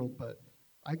Westworld, but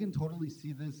I can totally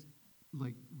see this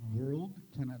like world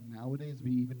kind of nowadays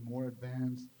be even more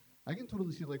advanced. I can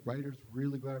totally see like writers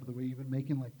really go out of the way, even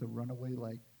making like the Runaway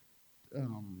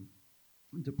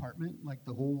department, like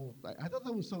the whole. I thought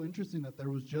that was so interesting that there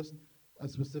was just a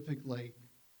specific like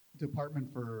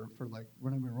department for like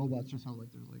runaway robots, just how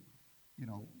like there's like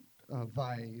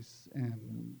Vice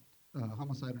and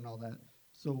Homicide and all that.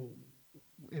 So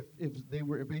if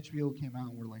HBO came out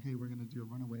and were like, hey, we're gonna do a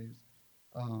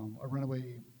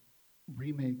Runaway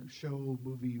remake, show,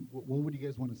 movie, what would you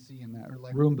guys want to see in that? Or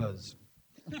like Roombas.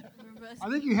 I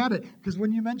think you had it, because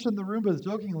when you mentioned the Roombas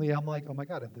jokingly, I'm like, oh my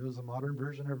God, if there was a modern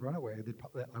version of Runaway,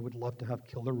 I would love to have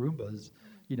killer Roombas,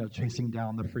 chasing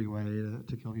down the freeway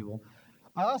to kill people.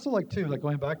 I also like too, like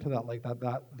going back to that, like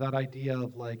that idea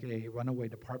of like a runaway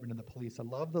department in the police. I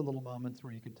love the little moments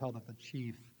where you can tell that the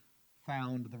chief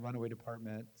found the runaway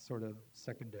department sort of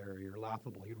secondary or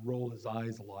laughable. He'd roll his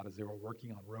eyes a lot as they were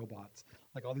working on robots,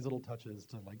 like all these little touches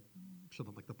to like show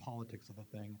the politics of the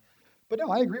thing. But no,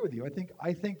 I agree with you. I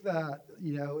think that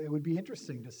it would be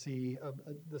interesting to see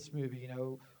this movie.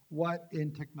 What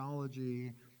in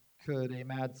technology could a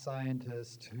mad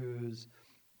scientist who's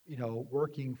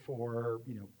working for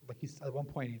like at one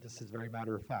point he just is very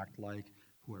matter of fact, like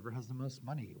whoever has the most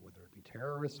money, whether it be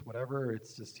terrorists, whatever.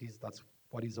 It's just that's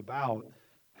what he's about.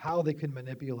 How they can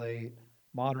manipulate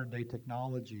modern day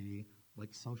technology,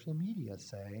 like social media,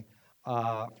 say,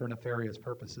 for nefarious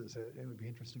purposes. It would be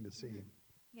interesting to see.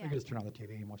 Yeah. You can just turn on the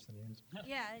TV and watch the news.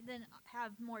 Yeah, and then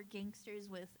have more gangsters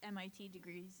with MIT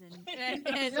degrees and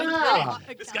Yeah.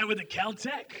 This guy with a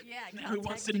Caltech. Yeah, Now who Caltech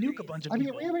wants to degrees. nuke a bunch of I mean,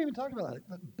 people. we haven't even talked about that.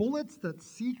 The bullets that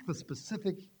seek the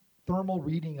specific thermal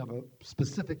reading of a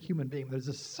specific human being. There's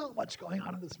just so much going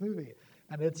on in this movie,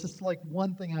 and it's just like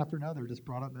one thing after another, just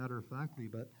brought up matter of factly.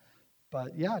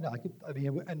 But yeah, no,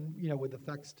 with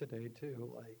effects today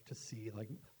too, like to see like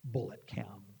bullet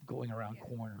cam going around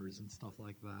corners and stuff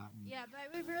like that. And Yeah, but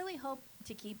I would really hope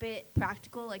to keep it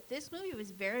practical. Like this movie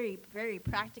was very, very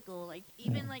practical. Like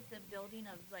even like the building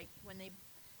of like when they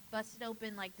busted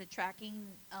open like the tracking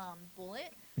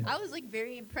bullet, Yeah. I was like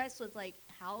very impressed with like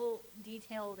how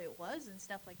detailed it was and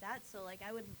stuff like that. So like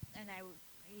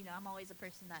I'm always a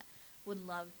person that would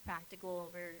love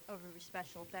practical over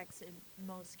special effects in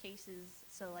most cases.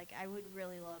 So like I would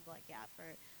really love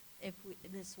for if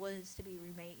this was to be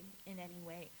remade in any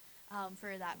way,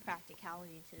 for that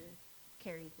practicality to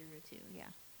carry through too. Yeah.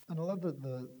 And I love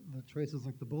the choices,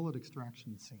 like the bullet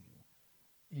extraction scene.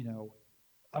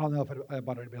 I don't know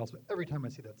about anybody else, but every time I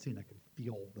see that scene, I can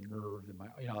feel the nerve in my,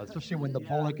 especially when the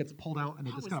bullet gets pulled out and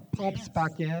it just kind of pops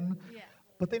back in. Yeah.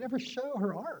 But they never show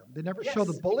her arm. They never Yes. show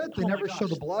the bullet. They Oh my never show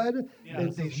the gosh. blood. Yeah.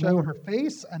 They show her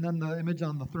face and then the image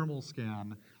on the thermal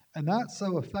scan. And that's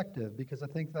so effective because I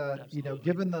think that, Absolutely.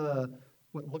 given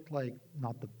what looked like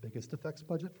not the biggest effects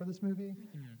budget for this movie,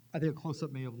 I think a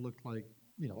close-up may have looked like,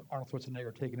 Arnold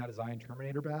Schwarzenegger taking out his eye in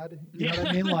Terminator bad. You know what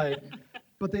I mean? Like,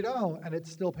 but they don't, and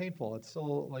it's still painful. It's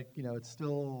still like, it's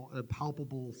still a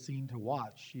palpable scene to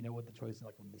watch, with the choice,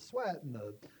 like with the sweat and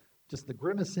just the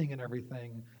grimacing and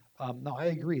everything. No, I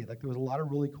agree. Like there was a lot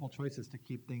of really cool choices to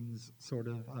keep things sort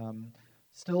of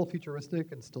still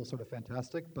futuristic and still sort of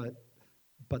fantastic,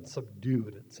 but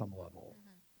subdued at some level.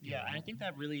 Yeah, and I think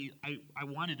that really, I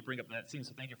wanted to bring up that scene,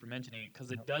 so thank you for mentioning it,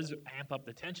 because it does amp up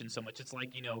the tension so much. It's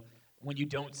like, when you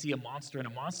don't see a monster in a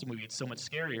monster movie, it's so much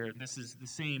scarier. This is the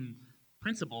same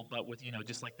principle, but with,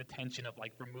 just like the tension of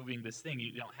like removing this thing.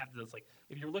 You don't have this, like,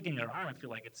 if you're looking at her arm, I feel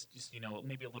like it's just,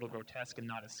 maybe a little grotesque and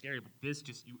not as scary, but this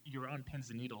just, you're on pins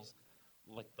and needles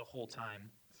like the whole time.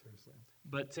 seriously.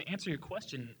 But to answer your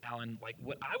question, Alan, like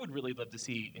what I would really love to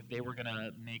see if they were gonna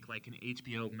make like an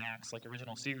HBO Max like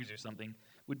original series or something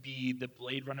would be the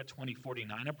Blade Runner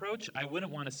 2049 approach. I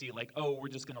wouldn't want to see like, oh, we're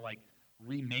just gonna like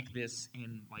remake this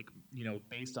in like, you know,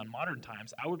 based on modern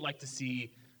times. I would like to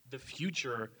see the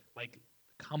future like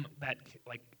come that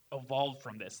like evolve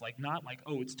from this. Like not like,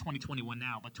 oh, it's 2021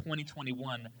 now, but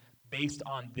 2021 based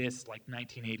on this like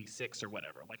 1986 or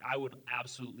whatever. Like I would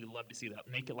absolutely love to see that.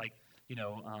 Make it like, you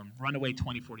know, Runaway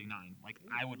 2049. Like,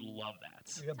 I would love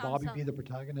that. We got Tom Bobby Selleck. be the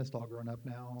protagonist, all grown up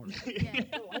now. Or, Yeah.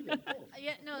 oh, I get it. Cool.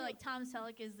 Yeah, no, like Tom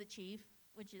Selleck is the chief,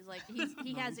 which is like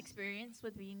he has experience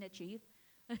with being the chief,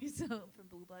 so from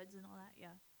Blue Bloods and all that. Yeah.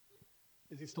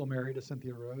 Is he still married to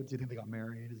Cynthia Rhodes? Do you think they got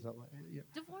married? Is that like, yeah.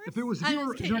 Divorce? If it was I'm you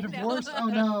were just kidding, no. divorced, oh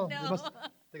no, No.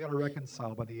 they got to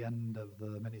reconcile by the end of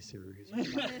the miniseries.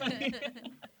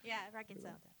 Yeah,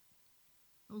 reconcile that.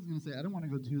 I was gonna say I don't want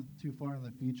to go too far in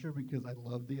the future because I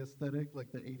love the aesthetic,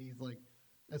 like the '80s, like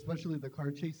especially the car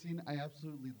chase scene. I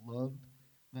absolutely loved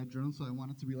that drone, so I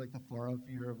want it to be like the far off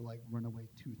year of like Runaway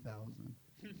 2000,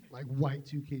 like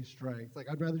Y2K strikes. Like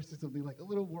I'd rather see something like a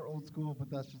little more old school, but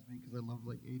that's just me because I love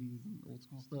like '80s and old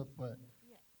school stuff. But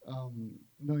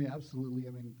no, yeah, absolutely.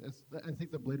 I mean, I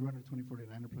think the Blade Runner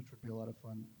 2049 approach would be a lot of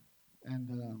fun. And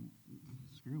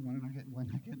screw, why not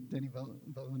get Denny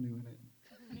Villeneuve in it?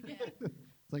 Yeah.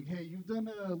 It's like, hey, you've done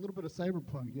a little bit of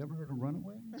cyberpunk. You ever heard of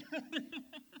Runaway?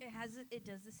 It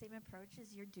does the same approach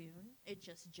as your Dune. It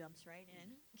just jumps right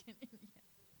in.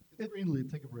 It's Greenlee,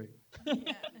 take a break.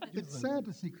 Yeah. It's sad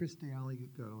to see Christy Alley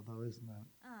go, though, isn't it?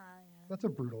 Yeah. That's a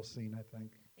brutal scene, I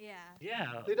think. Yeah.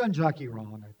 Yeah. They done Jackie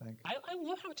wrong, I think. I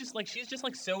love how just like she's just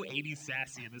like so 80s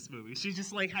sassy in this movie. She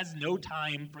just like has no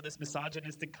time for this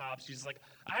misogynistic cop. She's like,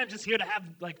 I'm just here to have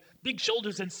like big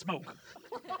shoulders and smoke.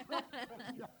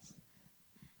 Yes.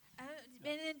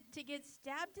 And then to get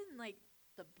stabbed in like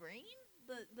the brain,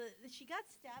 she got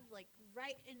stabbed like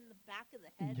right in the back of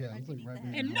the head. Yeah, or it's, like, underneath right the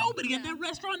in head. the And nobody at that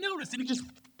restaurant noticed, and he just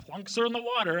plunks her in the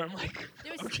water. I'm like,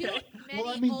 There's okay. still many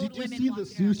Well, I mean, old did you women see the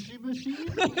walking around. sushi machine?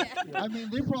 Yeah. I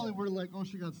mean, they probably were like, oh,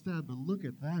 she got stabbed, but look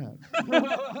at that.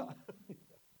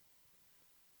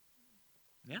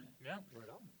 Yeah, yeah. Right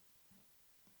on.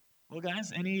 Well,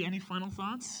 guys, any final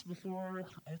thoughts before?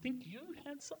 I think you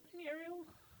had something, Ariel.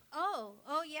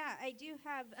 Oh yeah, I do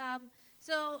have.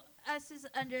 So us as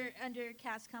under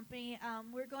Cast Company,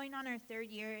 we're going on our 3rd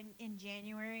year in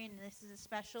January, and this is a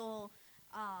special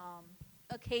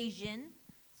occasion.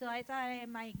 So I thought I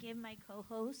might give my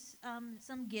co-hosts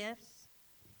some gifts,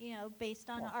 you know, based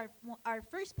on our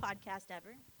first podcast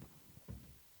ever.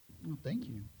 Oh, thank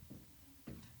you.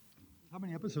 How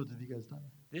many episodes have you guys done?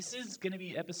 This is going to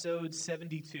be episode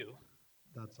 72.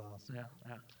 That's awesome. Yeah,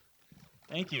 yeah.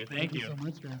 Thank you, thank you. so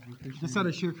much, guys. We appreciate Just it. out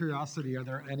of sheer curiosity, are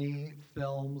there any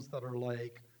films that are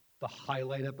like the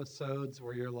highlight episodes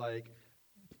where you're like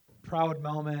proud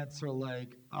moments, or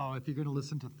like, oh, if you're going to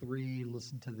listen to 3,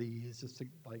 listen to these, just to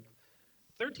like.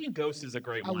 13 Ghosts is a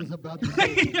great I one. was about to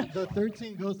say the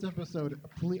 13 Ghost episode.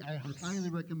 I highly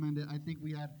recommend it. I think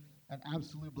we had an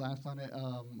absolute blast on it.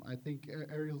 I think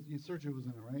Ariel, Sergio was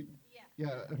in it, right?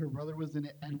 Yeah, her brother was in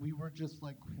it, and we were just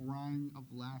like crying of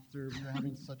laughter. We were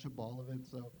having such a ball of it.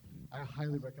 So I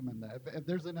highly recommend that. If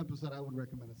there's an episode I would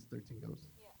recommend, it's 13 Ghosts.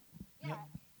 Yeah.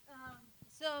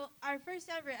 So our first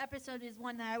ever episode is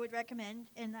one that I would recommend,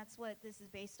 and that's what this is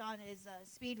based on, is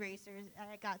Speed Racers.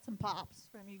 I got some pops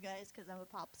from you guys because I'm a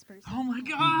pops person. Oh my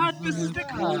god, this is the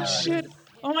coolest shit.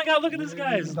 Oh my god, look at this,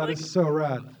 guys. That Like, is so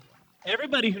rad.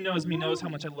 everybody who knows me knows how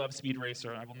much I love Speed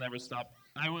Racer. I will never stop.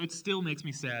 It still makes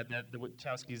me sad that the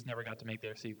Wachowskis never got to make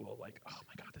their sequel. Like, oh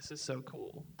my god, this is so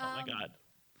cool. Oh my god.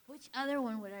 Which other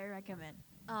one would I recommend?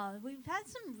 We've had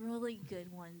some really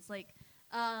good ones, like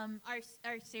our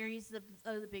series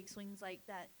of the Big Swings, like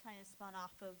that kind of spun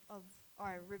off of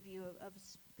our review of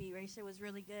Speed Racer was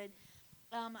really good.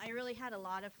 I really had a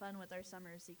lot of fun with our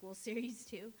summer sequel series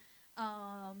too.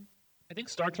 I think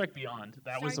Star Trek Beyond,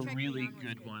 that Star was a Trek really Beyond was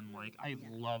good good. one. Like, I Yeah.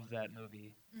 love that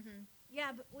movie.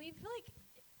 Yeah, but we feel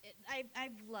like I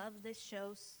love this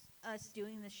show, us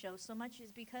doing this show so much,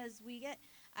 is because we get,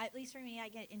 at least for me, I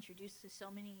get introduced to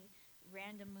so many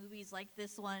random movies like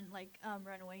this one, like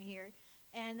Runaway here,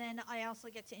 and then I also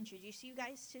get to introduce you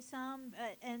guys to some,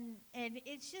 and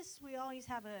it's just, we always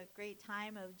have a great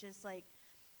time of just like,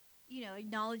 you know,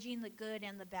 acknowledging the good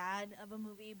and the bad of a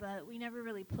movie, but we never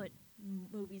really put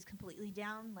movies completely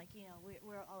down. Like, you know,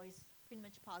 we're always pretty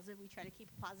much positive. We try to keep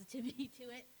a positivity to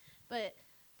it, but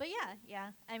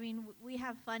yeah. I mean, we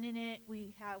have fun in it.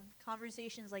 We have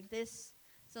conversations like this.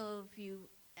 So if you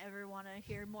ever want to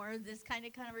hear more of this kind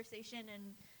of conversation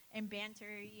and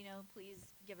banter, you know, please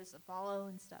give us a follow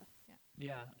and stuff. Yeah.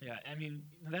 Yeah. I mean,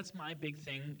 that's my big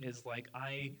thing is like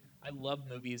I love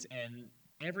movies, and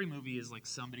every movie is like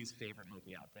somebody's favorite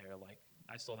movie out there. Like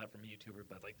I stole that from a YouTuber,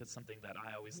 but like that's something that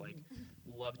I always like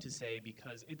love to say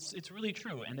because it's really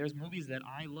true. And there's movies that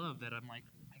I love that I'm like,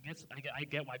 I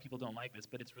get why people don't like this,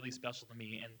 but it's really special to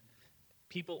me. And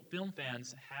film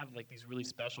fans have like these really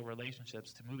special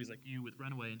relationships to movies like you with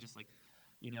Runaway, and just like,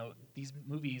 these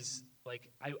movies, like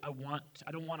I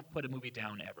don't want to put a movie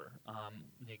down ever.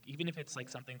 Like, even if it's like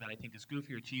something that I think is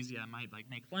goofy or cheesy, I might like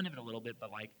make fun of it a little bit, but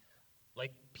like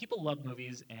people love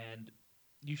movies, and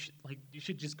you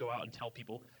should just go out and tell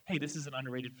people, hey, this is an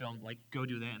underrated film, like go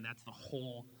do that. And that's the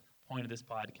whole point of this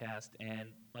podcast. And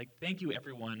like, thank you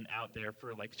everyone out there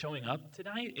for like showing up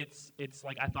tonight. It's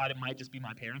like I thought it might just be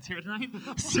my parents here tonight.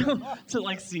 So to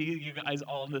like see you guys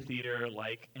all in the theater,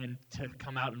 like, and to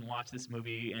come out and watch this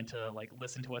movie and to like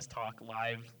listen to us talk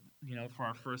live, for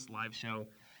our first live show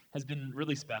has been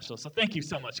really special. So thank you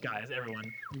so much, guys, everyone.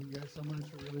 Thank you guys so much.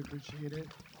 We really appreciate it.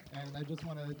 And I just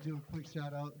want to do a quick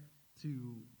shout out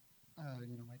to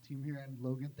my team here, and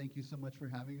Logan. Thank you so much for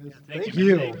having us. Yeah, Thank man.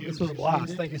 you. Thank you. This was a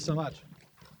blast. Thank you so much.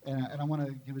 And I want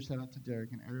to give a shout out to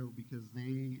Derek and Ariel because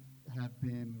they have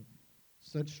been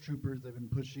such troopers. They've been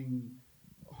pushing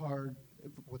hard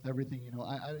with everything.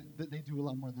 They do a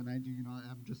lot more than I do.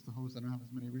 I'm just the host. I don't have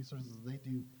as many resources as they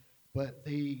do, but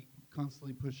they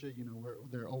constantly push it.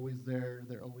 They're always there.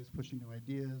 They're always pushing new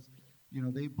ideas.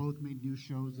 They both made new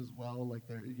shows as well. Like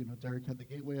Derek had the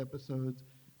Gateway episodes,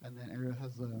 and then Ariel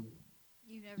has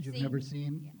You've Never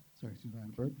Seen. Yeah. Sorry, excuse me,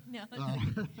 burp. No.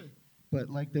 But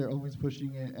like they're always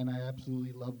pushing it, and I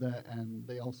absolutely love that. And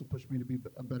they also push me to be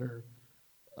a better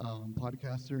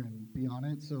podcaster and be on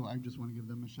it. So I just want to give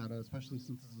them a shout out, especially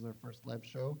since this is our first live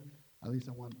show. At least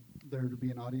I want there to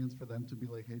be an audience for them to be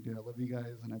like, hey, dude, I love you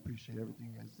guys, and I appreciate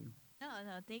everything you guys do. No,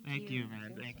 thank you. Thank you,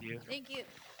 man. Thank you. Thank you.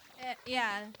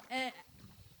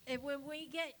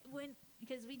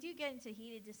 Because we do get into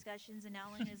heated discussions, and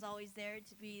Alan is always there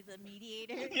to be the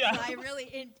mediator. Yeah. So I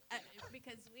really,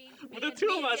 because we. Well, the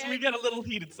two of us, we get a little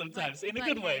heated sometimes, in a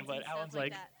good way, but Alan's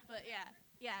like. That. But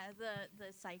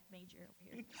the psych major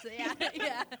over here. So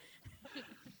yeah. If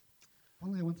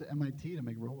only I went to MIT to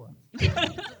make robots.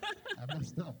 I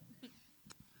messed up.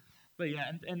 But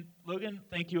yeah, and Logan,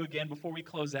 thank you again. Before we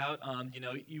close out,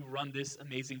 you run this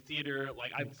amazing theater.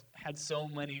 Like, I've had so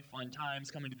many fun times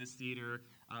coming to this theater.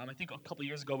 I think a couple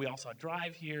years ago we all saw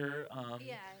Drive here. Oh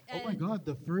my God,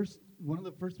 one of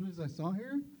the first movies I saw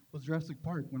here was Jurassic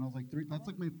Park when I was like 3. That's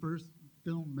like my first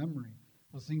film memory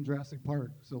was seeing Jurassic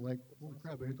Park. So like, holy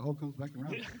crap, it all comes back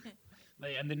around.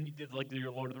 And then you did like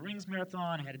your Lord of the Rings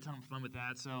marathon. I had a ton of fun with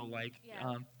that. So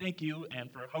thank you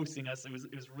and for hosting us. It was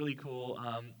really cool.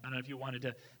 I don't know if you wanted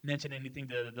to mention anything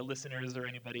to the listeners or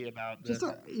anybody about. First of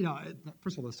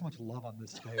all, there's so much love on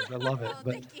this stage. I love it.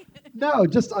 Thank you. No,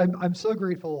 I'm so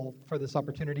grateful for this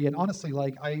opportunity. And honestly,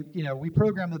 we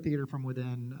program the theater from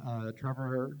within.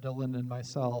 Trevor, Dylan, and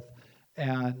myself.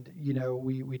 And,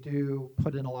 we do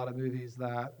put in a lot of movies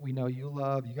that we know you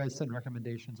love. You guys send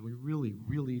recommendations. We really,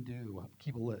 really do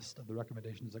keep a list of the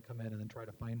recommendations that come in and then try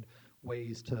to find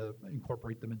ways to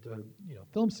incorporate them into,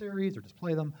 film series or just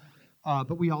play them.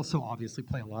 But we also obviously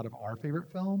play a lot of our favorite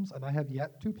films, and I have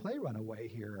yet to play Runaway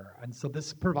here. And so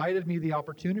this provided me the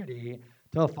opportunity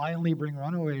to finally bring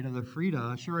Runaway to the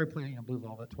Frida. Sure, I play Blue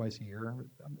Velvet twice a year,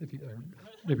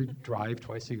 maybe Drive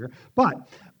twice a year. But,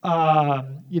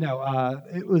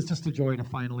 it was just a joy to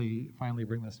finally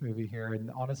bring this movie here.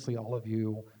 And honestly, all of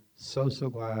you, so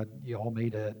glad you all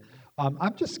made it.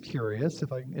 I'm just curious,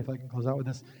 if I can close out with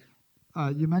this.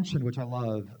 You mentioned, which I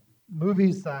love,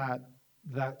 movies that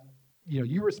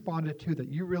you responded to, that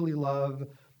you really love,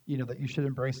 that you should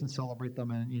embrace and celebrate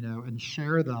them and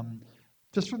share them.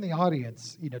 Just from the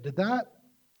audience, did that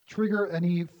trigger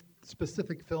any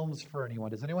specific films for anyone?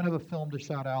 Does anyone have a film to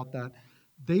shout out that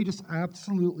they just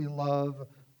absolutely love,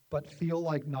 but feel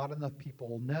like not enough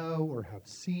people know or have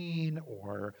seen,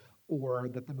 or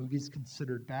that the movie's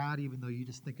considered bad, even though you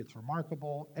just think it's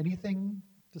remarkable? Anything?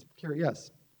 Just curious.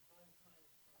 Yes.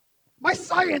 My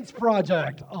Science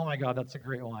Project. Oh my God, that's a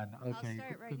great one. Okay. I'll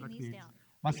start writing these down.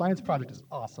 My Science Project is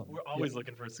awesome. We're always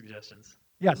looking for suggestions.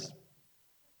 Yes.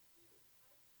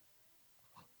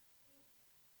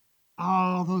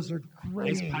 Oh, those are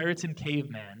great. Ice Pirates and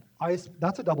Caveman.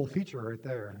 That's a double feature right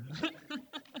there.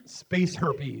 Space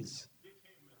Herpes.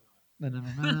 Sorry,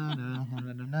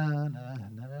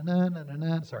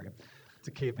 it's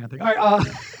a caveman thing. All right,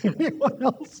 anyone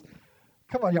else?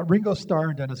 Come on, yeah, Ringo Starr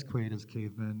and Dennis Quaid as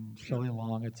Caveman. Shelley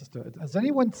Long. It's just has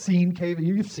anyone seen Caveman?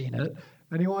 You've seen it.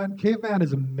 Anyone? Caveman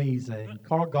is amazing.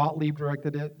 Carl Gottlieb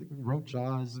directed it. Wrote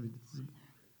Jaws.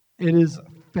 It is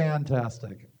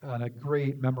fantastic and a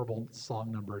great, memorable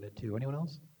song number in it too. Anyone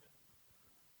else?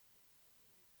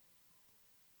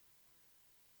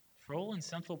 Troll in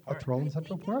Central A Park. Troll in I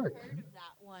Central think Park. I've heard of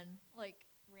that one, like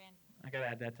random. I gotta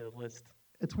add that to the list.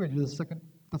 It's weird.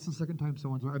 That's the second time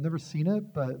someone's. I've never seen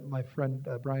it, but my friend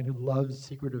Brian, who loves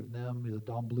Secret of Nim, he's a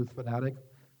Don Bluth fanatic,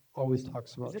 always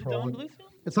talks about Is it a Troll. Don and- Bluth film?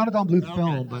 It's not a Don Bluth Okay.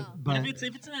 film, Oh. but if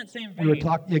it's in that same we were vein,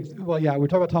 talking. Well, yeah, we were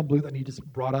talking about Tom Bluth, and he just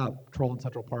brought up Troll in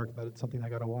Central Park. That it's something I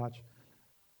got to watch.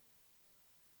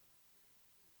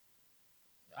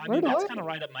 I mean, Right that's on. kind of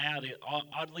right up my alley.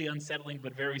 Oddly unsettling,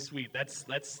 but very sweet.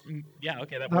 Yeah,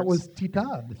 okay, that That works. was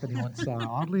Titan, if anyone saw.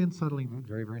 Oddly unsettling, but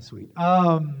very, very sweet.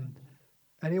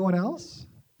 Anyone else?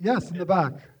 Yes, in the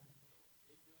back.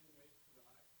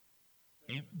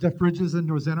 Eight- Jeff Bridges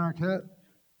and Rosanna Arquette.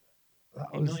 That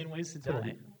 8,000,000 Ways to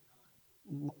Die.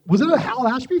 Was it a Hal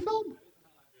Ashby film?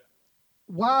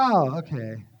 Wow,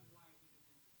 okay.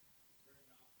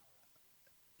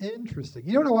 Interesting.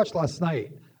 You know what I watched last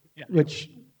night? Yeah. Which,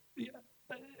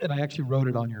 and I actually wrote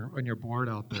it on your board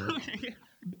out there,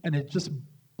 and it just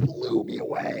blew me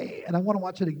away. And I want to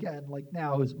watch it again. Like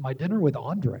now is My Dinner with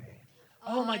Andre.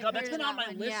 Oh my I've God, that's heard been of on that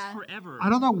my one, list yeah. forever. I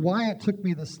don't know why it took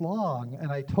me this long,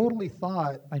 and I totally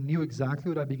thought I knew exactly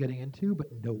what I'd be getting into, but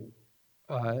no.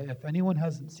 If anyone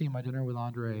hasn't seen My Dinner with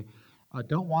Andre,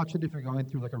 don't watch it if you're going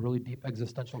through like a really deep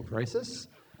existential crisis.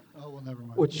 Oh, well, never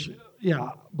mind. Which, yeah,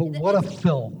 but what a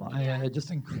film!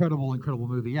 Just incredible, incredible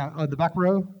movie. Yeah, the back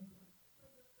row.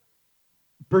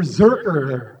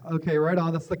 Berserker. Okay, right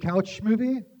on. That's the couch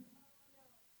movie.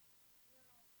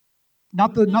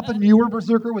 Not the newer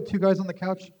Berserker with two guys on the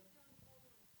couch.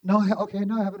 No, okay,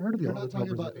 no, I haven't heard of the You're original not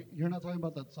talking Berserker. about. You're not talking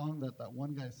about that song that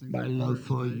one guy sings. My in love chorus,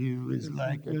 for right? you is It's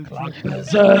like a it's clock like-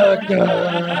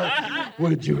 berserker.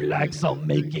 Would you like some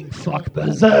making fuck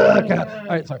berserker? All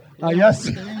right, sorry. Yes.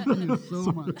 Thank you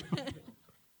so much.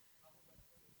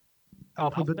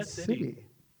 Alphabet City.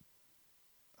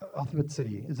 Alphabet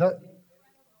City. Is that?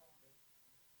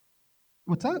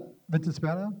 What's that? Vincent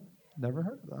Spano? Never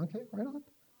heard of that. Okay, right on.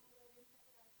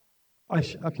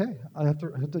 Okay, I have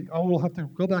to. We'll have to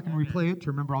go back and replay it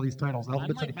to remember all these titles. I'm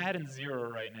Alphabet like City. Madden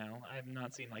 0 right now. I have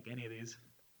not seen like any of these.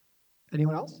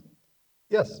 Anyone else?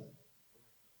 Yes.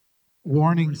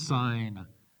 Warning sign.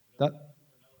 That.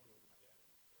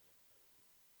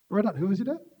 Right on. Who was your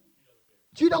dad?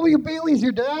 G.W. Bailey's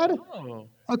your dad? Oh.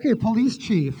 Okay, police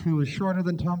chief who is shorter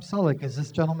than Tom Selleck is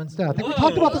this gentleman's dad. I think we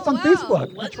talked Whoa. about this on Wow.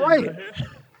 Facebook. That's right.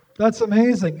 That's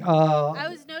amazing. I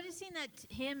was noticing that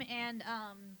him and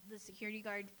the security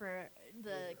guard for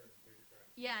the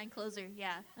and closer,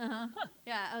 yeah,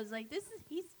 yeah. I was like,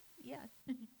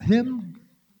 Him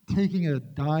taking a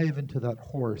dive into that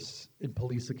horse in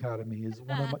Police Academy is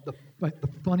one of the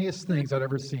funniest things I've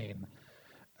ever seen.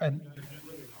 And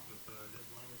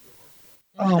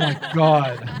oh my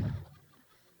God,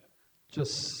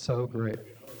 just so great.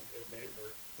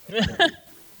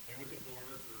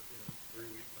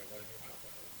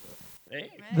 Hey.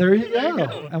 There you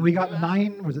go. And we got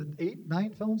 9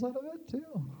 films out of it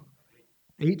too?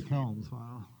 8 films,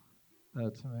 wow.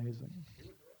 That's amazing.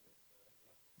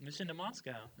 Mission to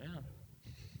Moscow. Yeah.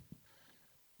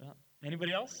 Well,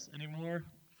 anybody else? Any more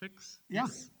fix?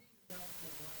 Yes.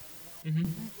 Mm-hmm.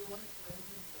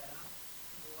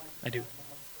 I do.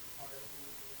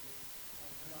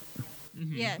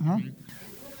 Mm-hmm. yeah. Huh?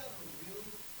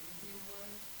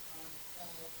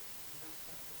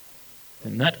 The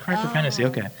Nutcracker Fantasy.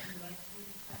 Okay.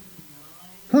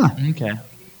 Huh. Okay.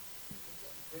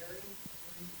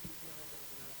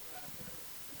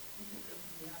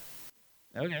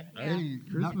 Okay. Hey,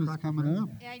 Christmas Nutcracker coming up.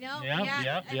 Yeah, I know. Yep, yeah,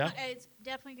 yep, and yep. It's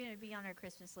definitely going to be on our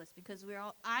Christmas list because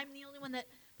I'm the only one that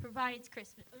provides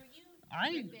Christmas. Or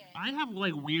you? I have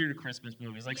like weird Christmas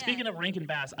movies. Like Yeah. speaking of Rankin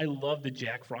Bass, I love the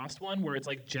Jack Frost one where it's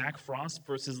like Jack Frost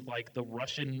versus like the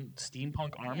Russian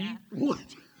steampunk army. What?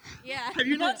 Yeah. Have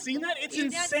you not seen that? It's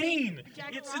You've not seen insane.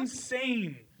 Jack It's Frost?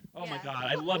 insane. Oh my Yeah. God,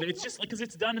 I love it. It's just like because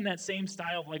it's done in that same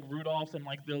style of like Rudolph and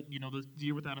like the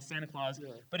Year Without a Santa Claus,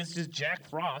 but it's just Jack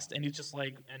Frost and he's just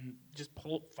like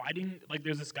fighting. Like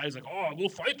there's this guy who's like, oh, we'll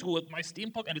fight with my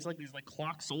steampunk, and it's like these like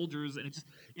clock soldiers, and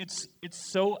it's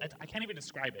so I can't even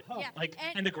describe it. Yeah, Like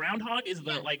and- and the groundhog is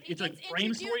the it's like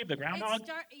frame story of the groundhog.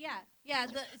 Yeah.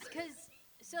 It's because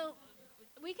so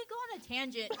we could go on a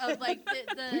tangent of like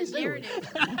the Please do. narrative,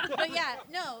 but yeah,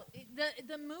 no.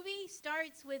 The movie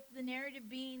starts with the narrative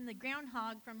being the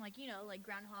groundhog from like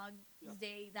Groundhog's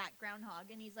Day, that groundhog,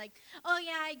 and he's like, oh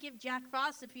yeah, I give Jack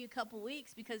Frost a couple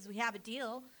weeks because we have a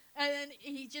deal, and then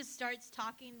he just starts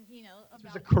talking, There's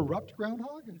about a corrupt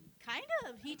groundhog? kind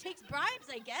of he takes bribes,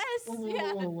 I guess.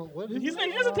 What is He's that?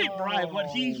 like, he doesn't take bribe. What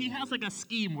he has like a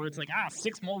scheme where it's like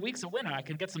 6 more weeks of winter, I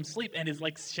can get some sleep, and his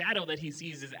like shadow that he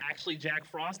sees is actually Jack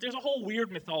Frost. There's a whole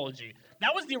weird mythology.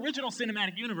 That was the original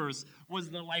cinematic universe. Was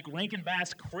the like Rankin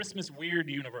Bass Christmas weird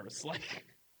universe like.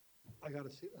 I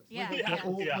gotta see this. Yeah. Like the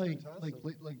old, Yeah.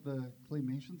 like the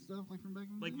claymation stuff, like from back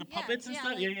in the Like day? the puppets and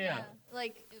stuff. Like, Yeah.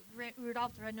 Like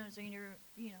Rudolph the Red-Nosed Reindeer,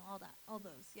 all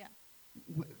those. Yeah.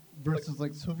 Versus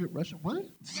like Soviet Russia. What?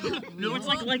 No, it's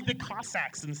like the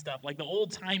Cossacks and stuff, like the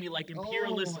old timey like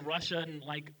imperialist Oh. Russia and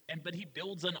but he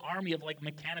builds an army of like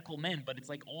mechanical men, but it's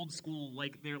like old school,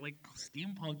 like they're like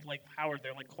steampunk like powered,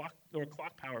 they're like clock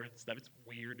powered and stuff. It's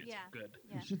weird, it's good.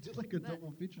 Yeah. We should do like a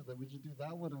double feature. That we should do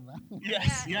that one and that one.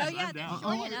 Yes, Yeah. yes, Oh yeah, I'm they're down. short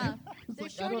Oh, enough. it's They're like, I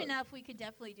short don't- enough. We could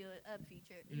definitely do a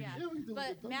feature. Yeah. Yeah, we can do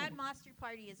like a But double. Mad Monster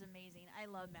Party is amazing. I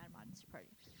love Mad Monster Party.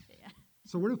 Yeah.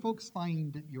 So where do folks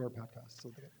find your podcast?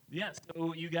 So Yeah,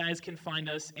 so you guys can find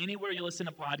us anywhere you listen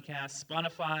to podcasts,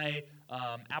 Spotify,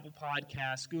 Apple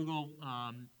Podcasts, Google,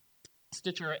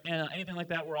 Stitcher, anything like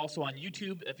that. We're also on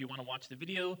YouTube if you want to watch the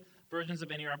video versions of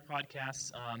any of our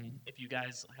podcasts. If you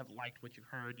guys have liked what you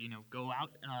heard, go out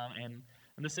and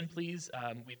listen, please.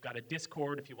 We've got a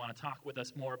Discord if you want to talk with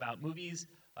us more about movies.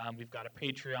 We've got a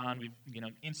Patreon. We've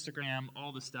Instagram,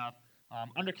 all the stuff.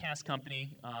 Undercast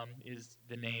Company is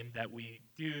the name that we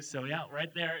do. So yeah, right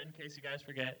there in case you guys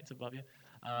forget, it's above you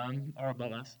or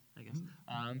above us, I guess.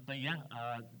 But yeah,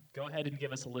 go ahead and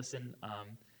give us a listen.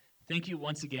 Thank you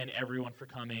once again, everyone, for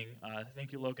coming.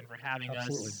 Thank you, Logan, for having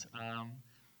us.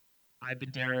 I've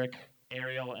been Derek,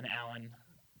 Ariel, and Alan.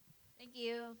 Thank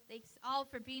you. Thanks all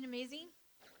for being amazing.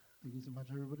 Thank you so much,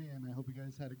 everybody, and I hope you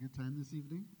guys had a good time this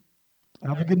evening.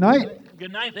 have a good night.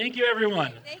 Good night. Thank you,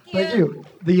 everyone. Thank you. Thank you.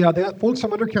 The folks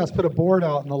from Undercast put a board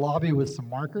out in the lobby with some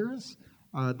markers.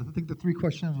 I think the 3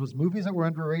 questions was movies that were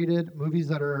underrated, movies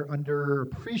that are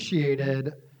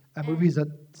underappreciated, and movies that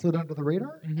slid under the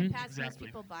radar. And pass these Exactly.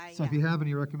 people by. So yeah. if you have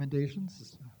any recommendations,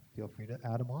 just feel free to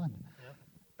add them on.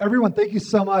 Everyone, thank you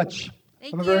so much.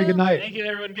 Thank Have a very you. good night. Thank you,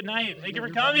 everyone. Good night. Thank you for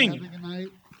Everybody, coming. have a good night.